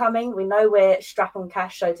summer coming, we know we're strapped on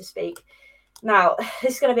cash, so to speak. Now,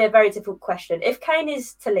 this is going to be a very difficult question. If Kane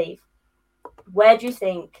is to leave, where do you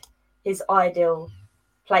think his ideal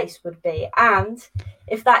place would be? And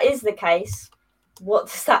if that is the case, what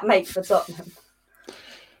does that make for Tottenham?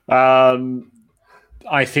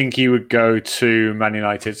 I think he would go to Man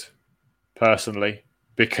United, personally.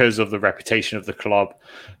 because of the reputation of the club,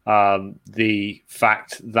 the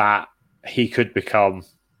fact that he could become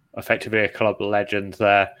effectively a club legend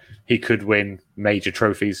there. He could win major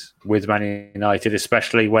trophies with Man United,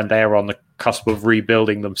 especially when they are on the cusp of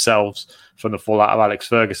rebuilding themselves from the fallout of Alex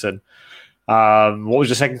Ferguson. What was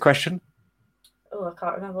your second question? Oh, I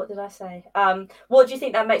can't remember. What did I say? What do you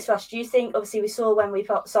think that makes for us? Do you think, obviously, we saw when we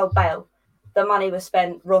sold Bale, the money was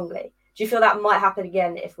spent wrongly. Do you feel that might happen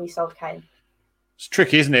again if we sold Kane? It's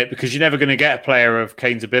tricky, isn't it? Because you're never going to get a player of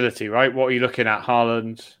Kane's ability, right? What are you looking at?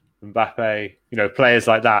 Haaland, Mbappe, players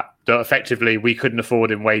like that effectively we couldn't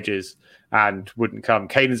afford in wages and wouldn't come.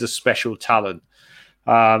 Kane is a special talent.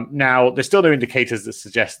 Now, there's still no indicators that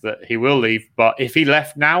suggest that he will leave, but if he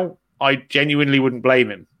left now, I genuinely wouldn't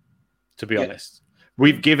blame him, to be honest.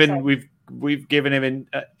 He's given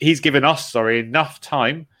us enough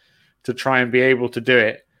time to try and be able to do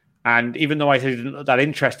it. And even though I didn't look that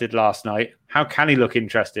interested last night, how can he look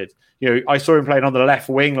interested? I saw him playing on the left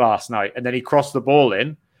wing last night, and then he crossed the ball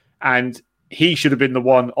in, and he should have been the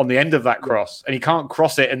one on the end of that cross, and he can't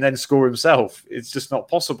cross it and then score himself. It's just not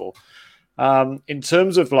possible. In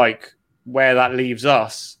terms of where that leaves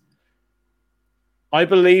us, I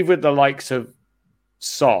believe with the likes of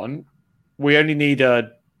Son, we only need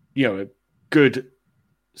a good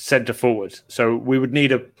centre forward. So we would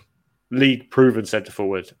need a league-proven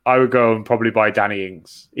centre-forward. I would go and probably buy Danny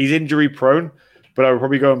Ings. He's injury-prone, but I would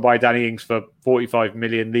probably go and buy Danny Ings for 45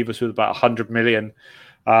 million, leave us with about 100 million,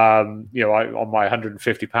 on my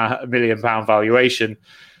 150 million pound valuation.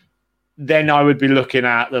 Then I would be looking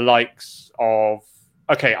at the likes of,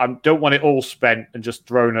 okay, I don't want it all spent and just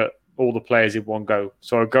thrown at all the players in one go.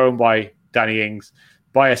 So I'd go and buy Danny Ings,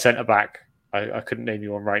 buy a centre-back. I couldn't name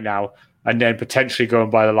you one right now. And then potentially go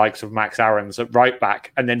and buy the likes of Max Aarons at right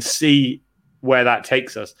back and then see where that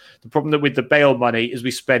takes us. The problem that with the Bale money is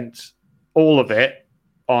we spent all of it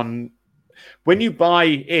on... When you buy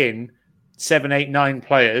in 7, 8, 9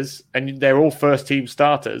 players and they're all first-team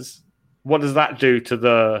starters, what does that do to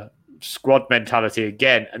the squad mentality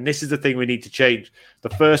again? And this is the thing we need to change. The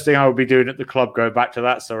first thing I would be doing at the club, going back to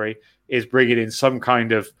that, is bringing in some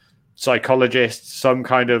kind of psychologist, some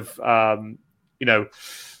kind of,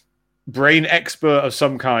 brain expert of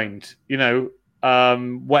some kind,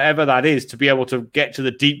 whatever that is, to be able to get to the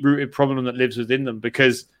deep-rooted problem that lives within them.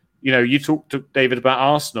 Because, you talked to David about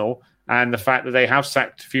Arsenal and the fact that they have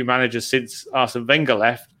sacked a few managers since Arsene Wenger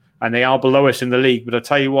left, and they are below us in the league. But I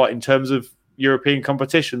tell you what, in terms of European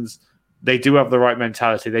competitions, they do have the right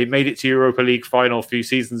mentality. They made it to Europa League final a few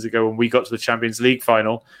seasons ago when we got to the Champions League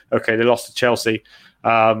final. Okay, they lost to Chelsea.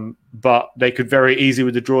 But they could very easily,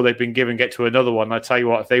 with the draw they've been given, get to another one. I tell you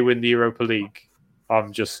what, if they win the Europa League,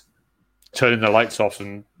 I'm just turning the lights off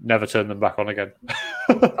and never turn them back on again.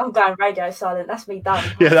 I'm going radio silent. That's me done.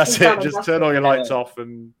 Yeah, that's it. Just turn all your lights off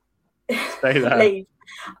and stay there. Leave.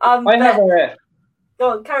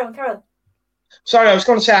 Go on, carry on. Sorry, I was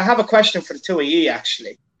going to say I have a question for the two of you,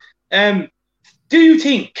 actually. Do you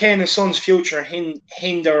think Kane and Son's future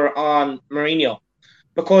hinder on Mourinho?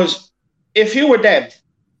 Because if you were dead,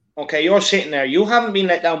 okay, you're sitting there, you haven't been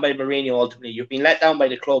let down by Mourinho ultimately. You've been let down by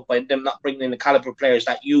the club, by them not bringing in the caliber of players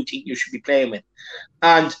that you think you should be playing with.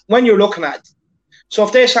 And when you're looking at, so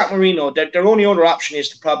if they sack Mourinho, their only other option is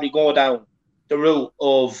to probably go down the route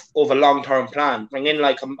of a long-term plan, bring in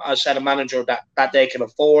a manager that they can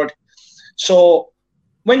afford. So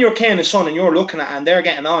when you're Kane and Son and you're looking at and they're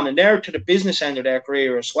getting on and they're to the business end of their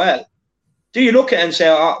career as well, do you look at it and say,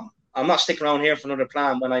 I'm not sticking around here for another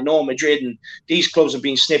plan when I know Madrid and these clubs have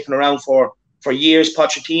been sniffing around for years?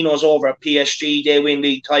 Pochettino's over at PSG. They win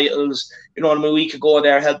league titles. You know what I mean? We could go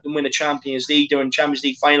there, help them win the Champions League. They were in Champions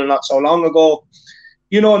League final not so long ago.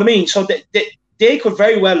 You know what I mean? So they could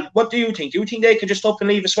very well... What do you think? Do you think they could just up and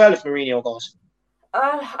leave as well if Mourinho goes?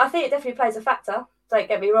 I think it definitely plays a factor. Don't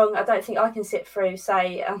get me wrong. I don't think I can sit through,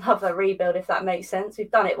 say, another rebuild, if that makes sense. We've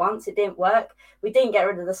done it once. It didn't work. We didn't get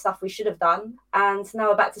rid of the stuff we should have done. And now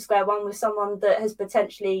we're back to square one with someone that has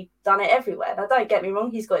potentially done it everywhere. Now, don't get me wrong.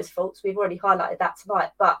 He's got his faults. We've already highlighted that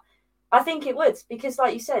tonight. But I think it would, because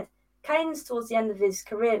like you said, Kane's towards the end of his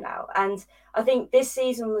career now. And I think this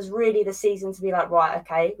season was really the season to be like, right,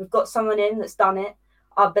 okay, we've got someone in that's done it.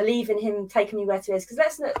 I believe in him taking me where to is.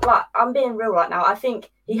 Because I'm being real right now. I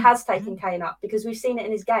think he has taken Kane up because we've seen it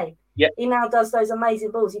in his game. Yeah. He now does those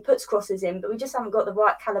amazing balls. He puts crosses in, but we just haven't got the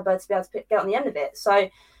right calibre to be able to get on the end of it. So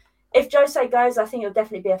if Jose goes, I think it'll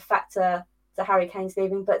definitely be a factor to Harry Kane's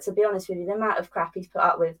leaving. But to be honest with you, the amount of crap he's put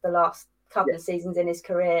up with the last couple of seasons in his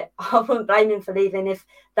career, I wouldn't blame him for leaving if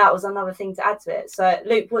that was another thing to add to it. So,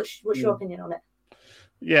 Luke, what's your opinion on it?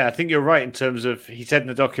 Yeah, I think you're right in terms of, he said in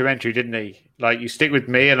the documentary, didn't he? Like, you stick with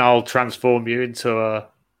me and I'll transform you into a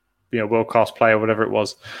world-class player, whatever it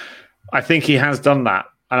was. I think he has done that.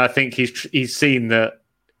 And I think he's seen that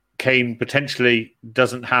Kane potentially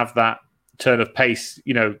doesn't have that turn of pace.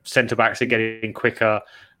 Centre-backs are getting quicker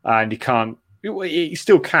and he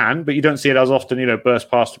still can, but you don't see it as often,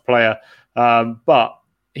 burst past a player. But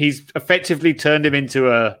he's effectively turned him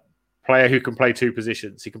into a player who can play two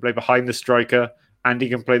positions. He can play behind the striker and he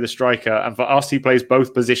can play the striker. And for us, he plays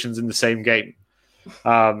both positions in the same game.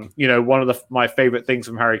 One of my favourite things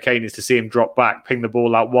from Harry Kane is to see him drop back, ping the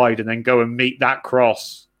ball out wide, and then go and meet that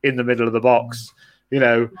cross in the middle of the box.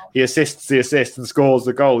 He assists the assist and scores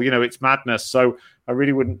the goal. It's madness. So I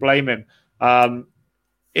really wouldn't blame him.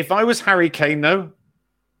 If I was Harry Kane, though,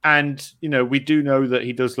 and, we do know that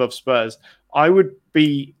he does love Spurs, I would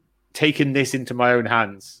be taking this into my own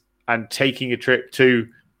hands and taking a trip to,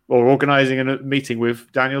 or organising a meeting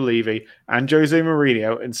with Daniel Levy and Jose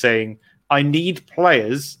Mourinho and saying, I need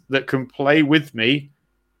players that can play with me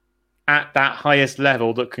at that highest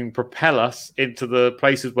level that can propel us into the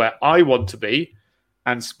places where I want to be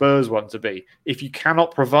and Spurs want to be. If you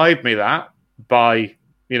cannot provide me that by,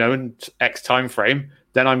 in X time frame,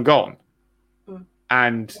 then I'm gone.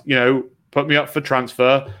 And, put me up for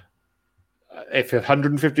transfer. If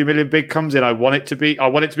 150 million bid comes in, I want it to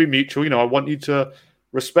be mutual. I want you to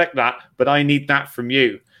respect that, but I need that from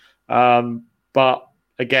you. But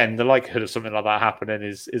again, the likelihood of something like that happening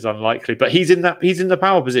is unlikely. But he's in the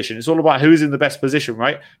power position. It's all about who's in the best position,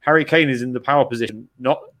 right? Harry Kane is in the power position,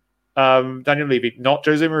 not Daniel Levy, not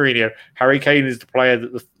Jose Mourinho. Harry Kane is the player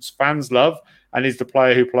that the fans love and is the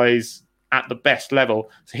player who plays at the best level.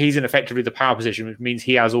 So he's in effectively the power position, which means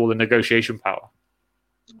he has all the negotiation power.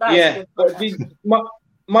 But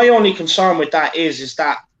my only concern with that is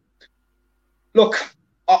that, look,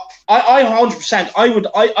 I 100%,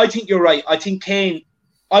 I think you're right. I think Kane,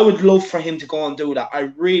 I would love for him to go and do that.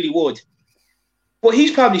 I really would. But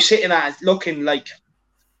he's probably sitting at it looking like,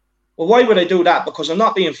 well, why would I do that? Because I'm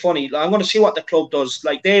not being funny. Like, I'm going to see what the club does.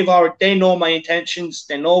 Like, they know my intentions.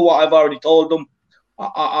 They know what I've already told them.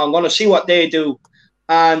 I'm going to see what they do.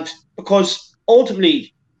 And because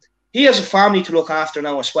ultimately, he has a family to look after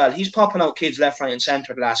now as well. He's popping out kids left, right, and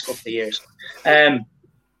centre the last couple of years.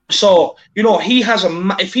 So, he has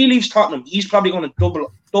if he leaves Tottenham, he's probably going to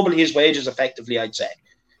double his wages effectively, I'd say.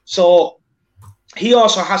 So he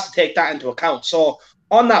also has to take that into account. So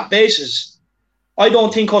on that basis, I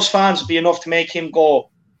don't think us fans would be enough to make him go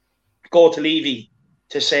to Levy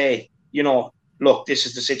to say, look, this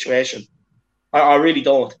is the situation. I really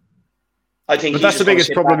don't. I think, but that's the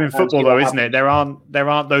biggest problem in football, though, isn't it? There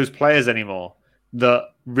aren't those players anymore that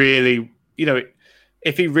really,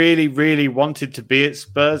 if he really, really wanted to be at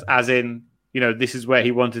Spurs, as in, this is where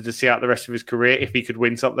he wanted to see out the rest of his career, if he could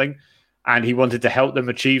win something, and he wanted to help them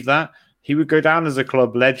achieve that, he would go down as a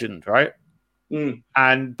club legend, right?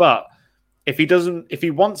 But if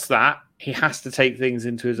he wants that, he has to take things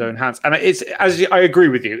into his own hands. And I agree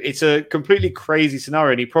with you, it's a completely crazy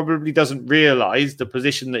scenario, and he probably doesn't realise the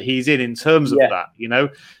position that he's in terms of that.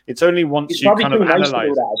 It's only once you kind of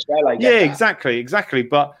analyse. Well, exactly.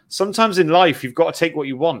 But sometimes in life, you've got to take what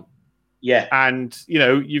you want. Yeah, and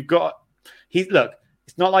you've got. Look,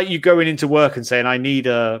 it's not like you going into work and saying, "I need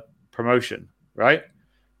a promotion," right?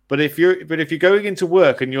 But if you're going into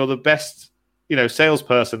work and you're the best,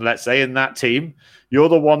 salesperson, let's say, in that team, you're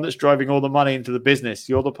the one that's driving all the money into the business.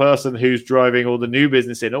 You're the person who's driving all the new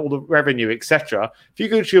business in, all the revenue, etc. If you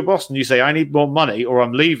go to your boss and you say, I need more money or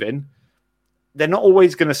I'm leaving, they're not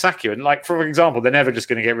always going to sack you. And like, for example, they're never just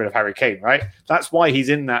going to get rid of Harry Kane, right? That's why he's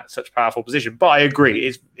in that such powerful position. But I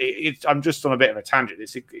agree. I'm just on a bit of a tangent.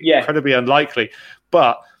 It's incredibly unlikely.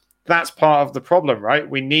 But that's part of the problem, right?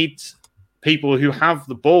 We need people who have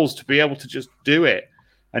the balls to be able to just do it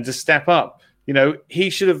and to step up. He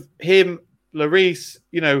should have, Lloris,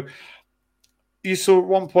 you saw at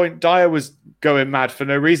one point Dyer was going mad for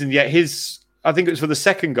no reason, yet I think it was for the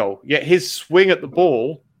second goal, yet his swing at the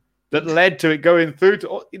ball that led to it going through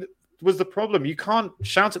was the problem. You can't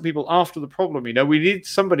shout at people after the problem. We need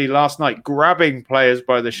somebody last night grabbing players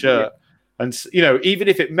by the shirt. And, even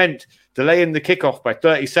if it meant delaying the kickoff by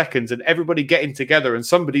 30 seconds and everybody getting together and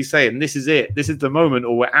somebody saying, this is it, this is the moment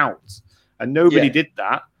or we're out. And nobody did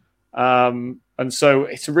that. And so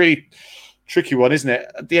it's a really tricky one, isn't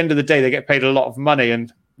it? At the end of the day, they get paid a lot of money.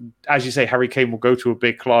 And as you say, Harry Kane will go to a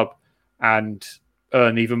big club and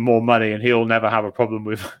earn even more money and he'll never have a problem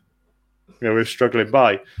with, with struggling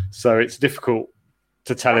by. So it's difficult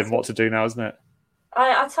to tell him what to do now, isn't it?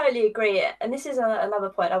 I totally agree. And this is another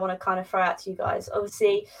point I want to kind of throw out to you guys.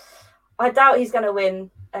 Obviously, I doubt he's going to win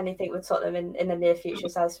anything with Tottenham in the near future,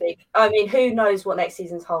 so to speak. I mean, who knows what next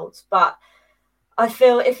season holds? But I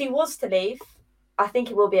feel if he was to leave, I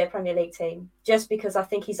think it will be a Premier League team, just because I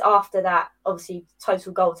think he's after that, obviously,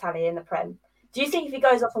 total goal tally in the Prem. Do you think if he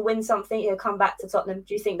goes off and wins something, he'll come back to Tottenham?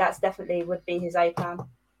 Do you think that's definitely would be his A plan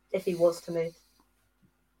if he was to move?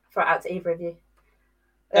 Throw it out to either of you.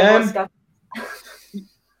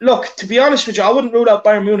 Look, to be honest with you, I wouldn't rule out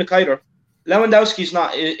Bayern Munich either. Lewandowski's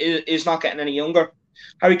not getting any younger.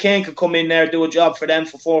 Harry Kane could come in there, do a job for them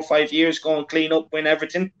for 4 or 5 years, go and clean up, win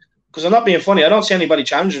everything. Because I'm not being funny, I don't see anybody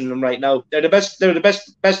challenging them right now. They're the best. They're the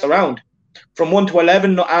best around, from 1 to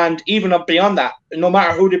 11, and even up beyond that. No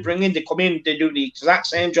matter who they bring in, they come in, they do the exact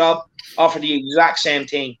same job, offer the exact same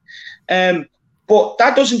thing. But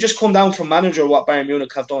that doesn't just come down from manager. What Bayern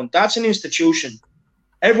Munich have done, that's an institution.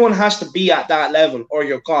 Everyone has to be at that level, or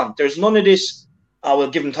you're gone. There's none of this. I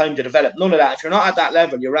will give them time to develop. None of that. If you're not at that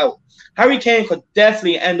level, you're out. Harry Kane could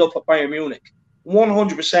definitely end up at Bayern Munich.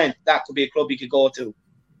 100%. That could be a club he could go to.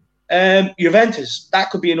 Juventus,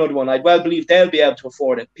 that could be another one. I'd well believe they'll be able to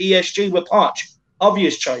afford it. PSG with Poch,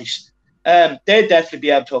 obvious choice. They'd definitely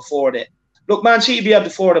be able to afford it. Look, Man City be able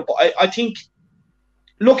to afford it, but I think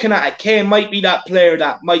looking at it, Kane might be that player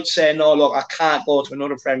that might say, no, look, I can't go to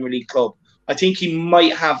another Premier League club. I think he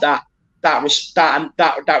might have that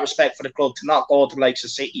respect for the club to not go to likes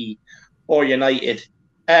of City or United.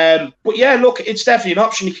 But yeah, look, it's definitely an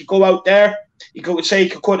option. He could go out there. He could say he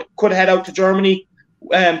could head out to Germany,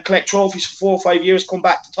 collect trophies for 4 or 5 years, come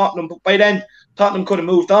back to Tottenham. But by then, Tottenham could have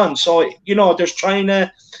moved on. So, there's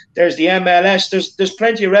China, there's the MLS, there's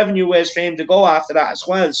plenty of revenue ways for him to go after that as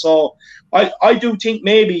well. So I do think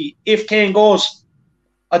maybe if Kane goes,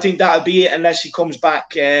 I think that'll be it, unless he comes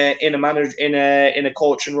back in a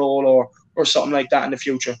coaching role or something like that in the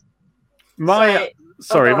future. My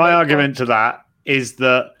argument to that is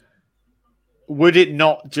that would it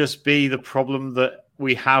not just be the problem that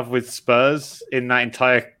we have with Spurs in that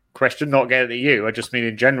entire question? Not getting at you, I just mean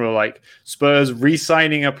in general, like Spurs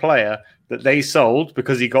re-signing a player that they sold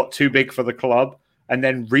because he got too big for the club, and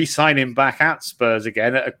then re-sign him back at Spurs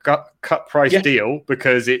again at a cut price deal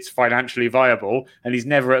because it's financially viable, and he's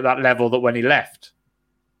never at that level that when he left.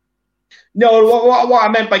 No, what I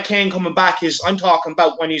meant by Kane coming back is I'm talking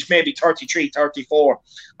about when he's maybe 33, 34,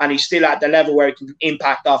 and he's still at the level where he can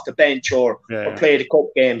impact off the bench or play the cup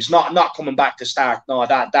games. Not coming back to start. No,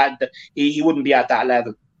 that he wouldn't be at that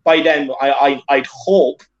level. By then, I'd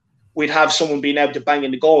hope we'd have someone being able to bang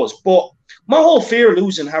in the goals. But my whole fear of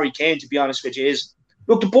losing Harry Kane, to be honest with you, is,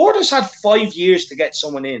 look, the board has had 5 years to get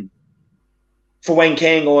someone in for when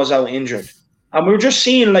Kane goes out injured. And we're just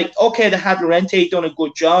seeing, like, okay, they had Llorente done a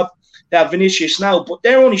good job. They have Vinicius now, but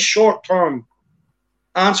they're only short-term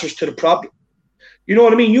answers to the problem. You know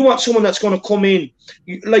what I mean? You want someone that's going to come in,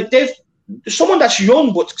 someone that's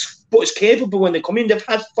young but is capable when they come in. They've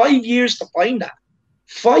had 5 years to find that.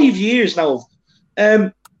 5 years now.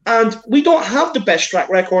 And we don't have the best track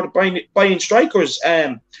record of buying strikers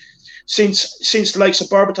since the likes of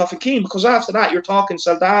Berbatov and Kane, because after that, you're talking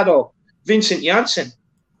Soldado, Vincent Janssen.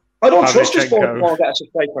 I don't trust this board to go and get us a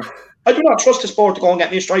striker. I do not trust this board to go and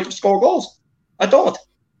get me a striker to score goals. I don't.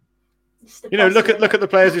 Look at the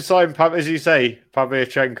players who signed, as you say,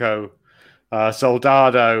 Pavlyuchenko,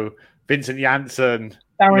 Soldado, Vincent Janssen,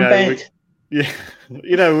 Darren Bent.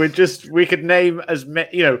 We could name as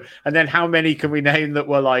many, and then how many can we name that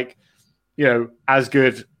were like, as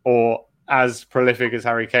good or as prolific as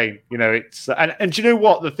Harry Kane? It's and do you know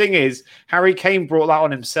what the thing is? Harry Kane brought that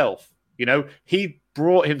on himself. He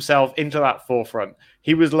brought himself into that forefront.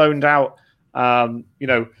 He was loaned out,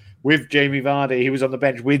 with Jamie Vardy. He was on the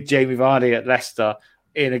bench with Jamie Vardy at Leicester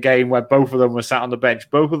in a game where both of them were sat on the bench.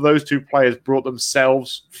 Both of those two players brought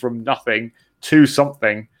themselves from nothing to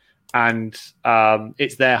something, and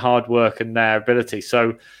it's their hard work and their ability.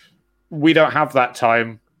 So we don't have that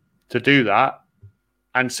time to do that.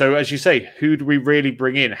 And so, as you say, who do we really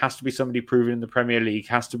bring in? It has to be somebody proven in the Premier League. It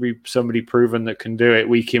has to be somebody proven that can do it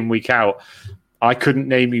week in, week out. I couldn't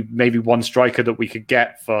name you maybe one striker that we could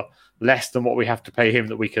get for less than what we have to pay him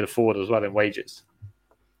that we could afford as well in wages.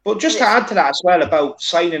 But just to add to that as well about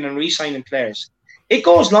signing and re-signing players, it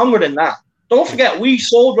goes longer than that. Don't forget, we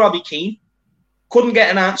sold Robbie Keane, couldn't get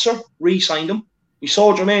an answer, re-signed him. We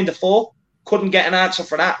sold Jermaine Defoe, couldn't get an answer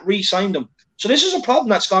for that, re-signed him. So this is a problem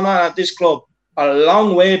that's gone on at this club a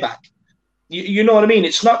long way back. You know what I mean?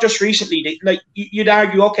 It's not just recently. You'd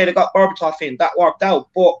argue, okay, they got Berbatov in, that worked out.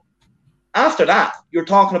 But after that, you're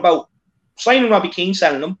talking about signing Robbie Keane,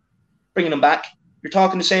 selling him, bringing him back. You're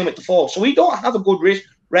talking the same with Defoe. So we don't have a good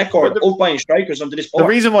record of buying strikers under this board. The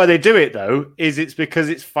reason why they do it, though, is it's because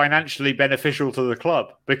it's financially beneficial to the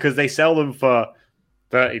club, because they sell them for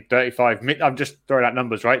 35 million. I'm just throwing out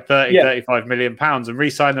numbers, right? 35 million pounds, and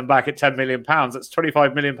re-sign them back at 10 million pounds. That's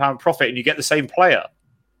 25 million pound profit, and you get the same player.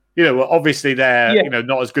 Well, obviously they're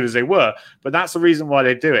not as good as they were, but that's the reason why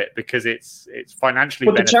they do it, because it's financially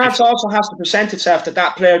beneficial. But the chance also has to present itself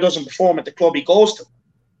that player doesn't perform at the club he goes to.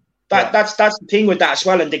 That's the thing with that as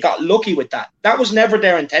well, and they got lucky with that. That was never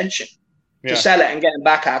their intention to sell it and get him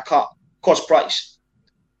back at a cost price.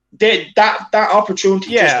 That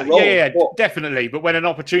opportunity just arose. Definitely. But when an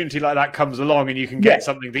opportunity like that comes along and you can get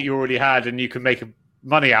something that you already had and you can make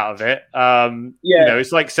money out of it,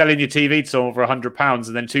 it's like selling your TV to someone for £100,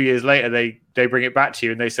 and then 2 years later they bring it back to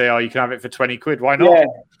you and they say, "Oh, you can have it for 20 quid. Why not?"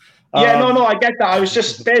 No, I get that. I was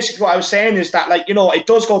just basically what I was saying is that, it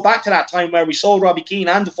does go back to that time where we sold Robbie Keane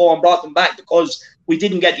and Defoe and brought them back because we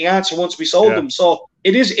didn't get the answer once we sold them. So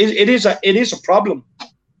it is a problem.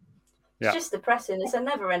 It's just depressing. It's a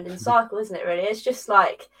never-ending cycle, isn't it, really? It's just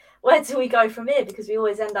like, where do we go from here? Because we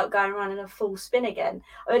always end up going around in a full spin again.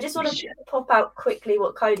 I just want to pop out quickly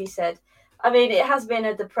what Cody said. I mean, it has been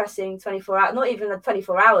a depressing 24 hours, not even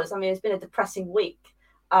 24 hours. I mean, it's been a depressing week.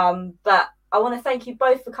 But I want to thank you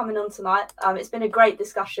both for coming on tonight. It's been a great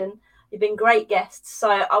discussion. You've been great guests.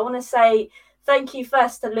 So I want to say thank you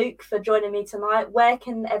first to Luke for joining me tonight. Where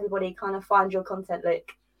can everybody kind of find your content,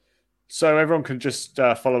 Luke? So everyone can just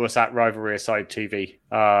follow us at Rivalry Aside TV.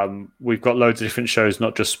 We've got loads of different shows,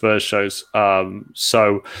 not just Spurs shows. Different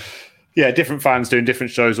fans doing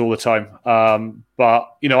different shows all the time. But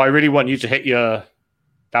I really want you to hit your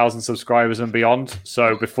 1,000 subscribers and beyond.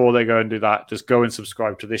 So before they go and do that, just go and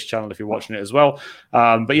subscribe to this channel if you're watching it as well.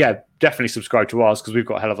 Definitely subscribe to ours because we've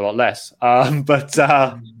got a hell of a lot less.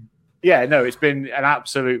 It's been an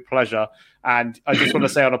absolute pleasure. And I just want to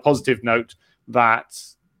say on a positive note that,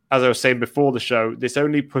 as I was saying before the show, this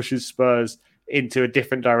only pushes Spurs into a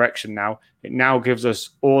different direction now. It now gives us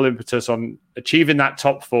all impetus on achieving that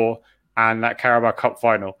top four and that Carabao Cup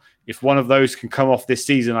final. If one of those can come off this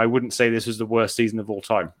season, I wouldn't say this was the worst season of all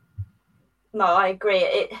time. No, I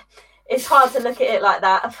agree. It's hard to look at it like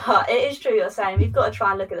that, but it is true you're saying. We've got to try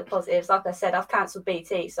and look at the positives. Like I said, I've cancelled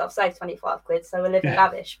BT, so I've saved 25 quid, so we're living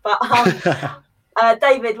lavish. But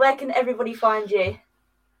David, where can everybody find you?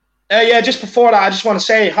 Just before that, I just want to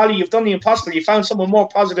say, Hollie, you've done the impossible. You found someone more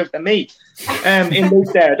positive than me in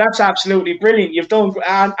Luke there. That's absolutely brilliant. You've done,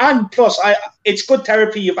 and plus, it's good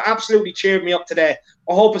therapy. You've absolutely cheered me up today.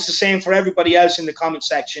 I hope it's the same for everybody else in the comment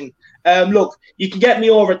section. Look, you can get me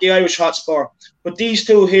over at the Irish Hotspur, but these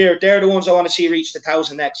two here, they're the ones I want to see reach the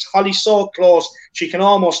 1,000 next. Hollie's so close, she can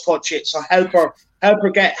almost touch it. So help her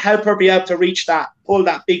be able to reach that, pull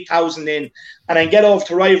that big 1,000 in, and then get over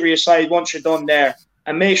to Rivalry Aside once you're done there.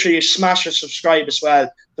 And make sure you smash and subscribe as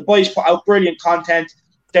well. The boys put out brilliant content.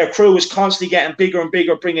 Their crew is constantly getting bigger and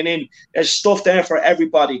bigger, bringing in. There's stuff there for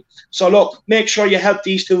everybody. So look, make sure you help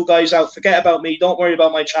these two guys out. Forget about me. Don't worry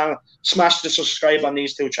about my channel. Smash the subscribe on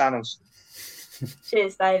these two channels.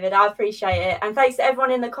 Cheers, David. I appreciate it. And thanks to everyone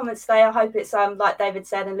in the comments today. I hope it's, like David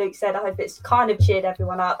said and Luke said, I hope it's kind of cheered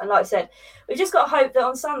everyone up. And like I said, we've just got to hope that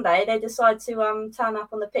on Sunday they decide to turn up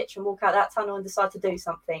on the pitch and walk out that tunnel and decide to do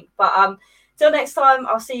something. But till next time,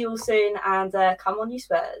 I'll see you all soon, and come on, you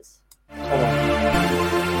Spurs. Come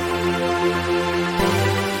on.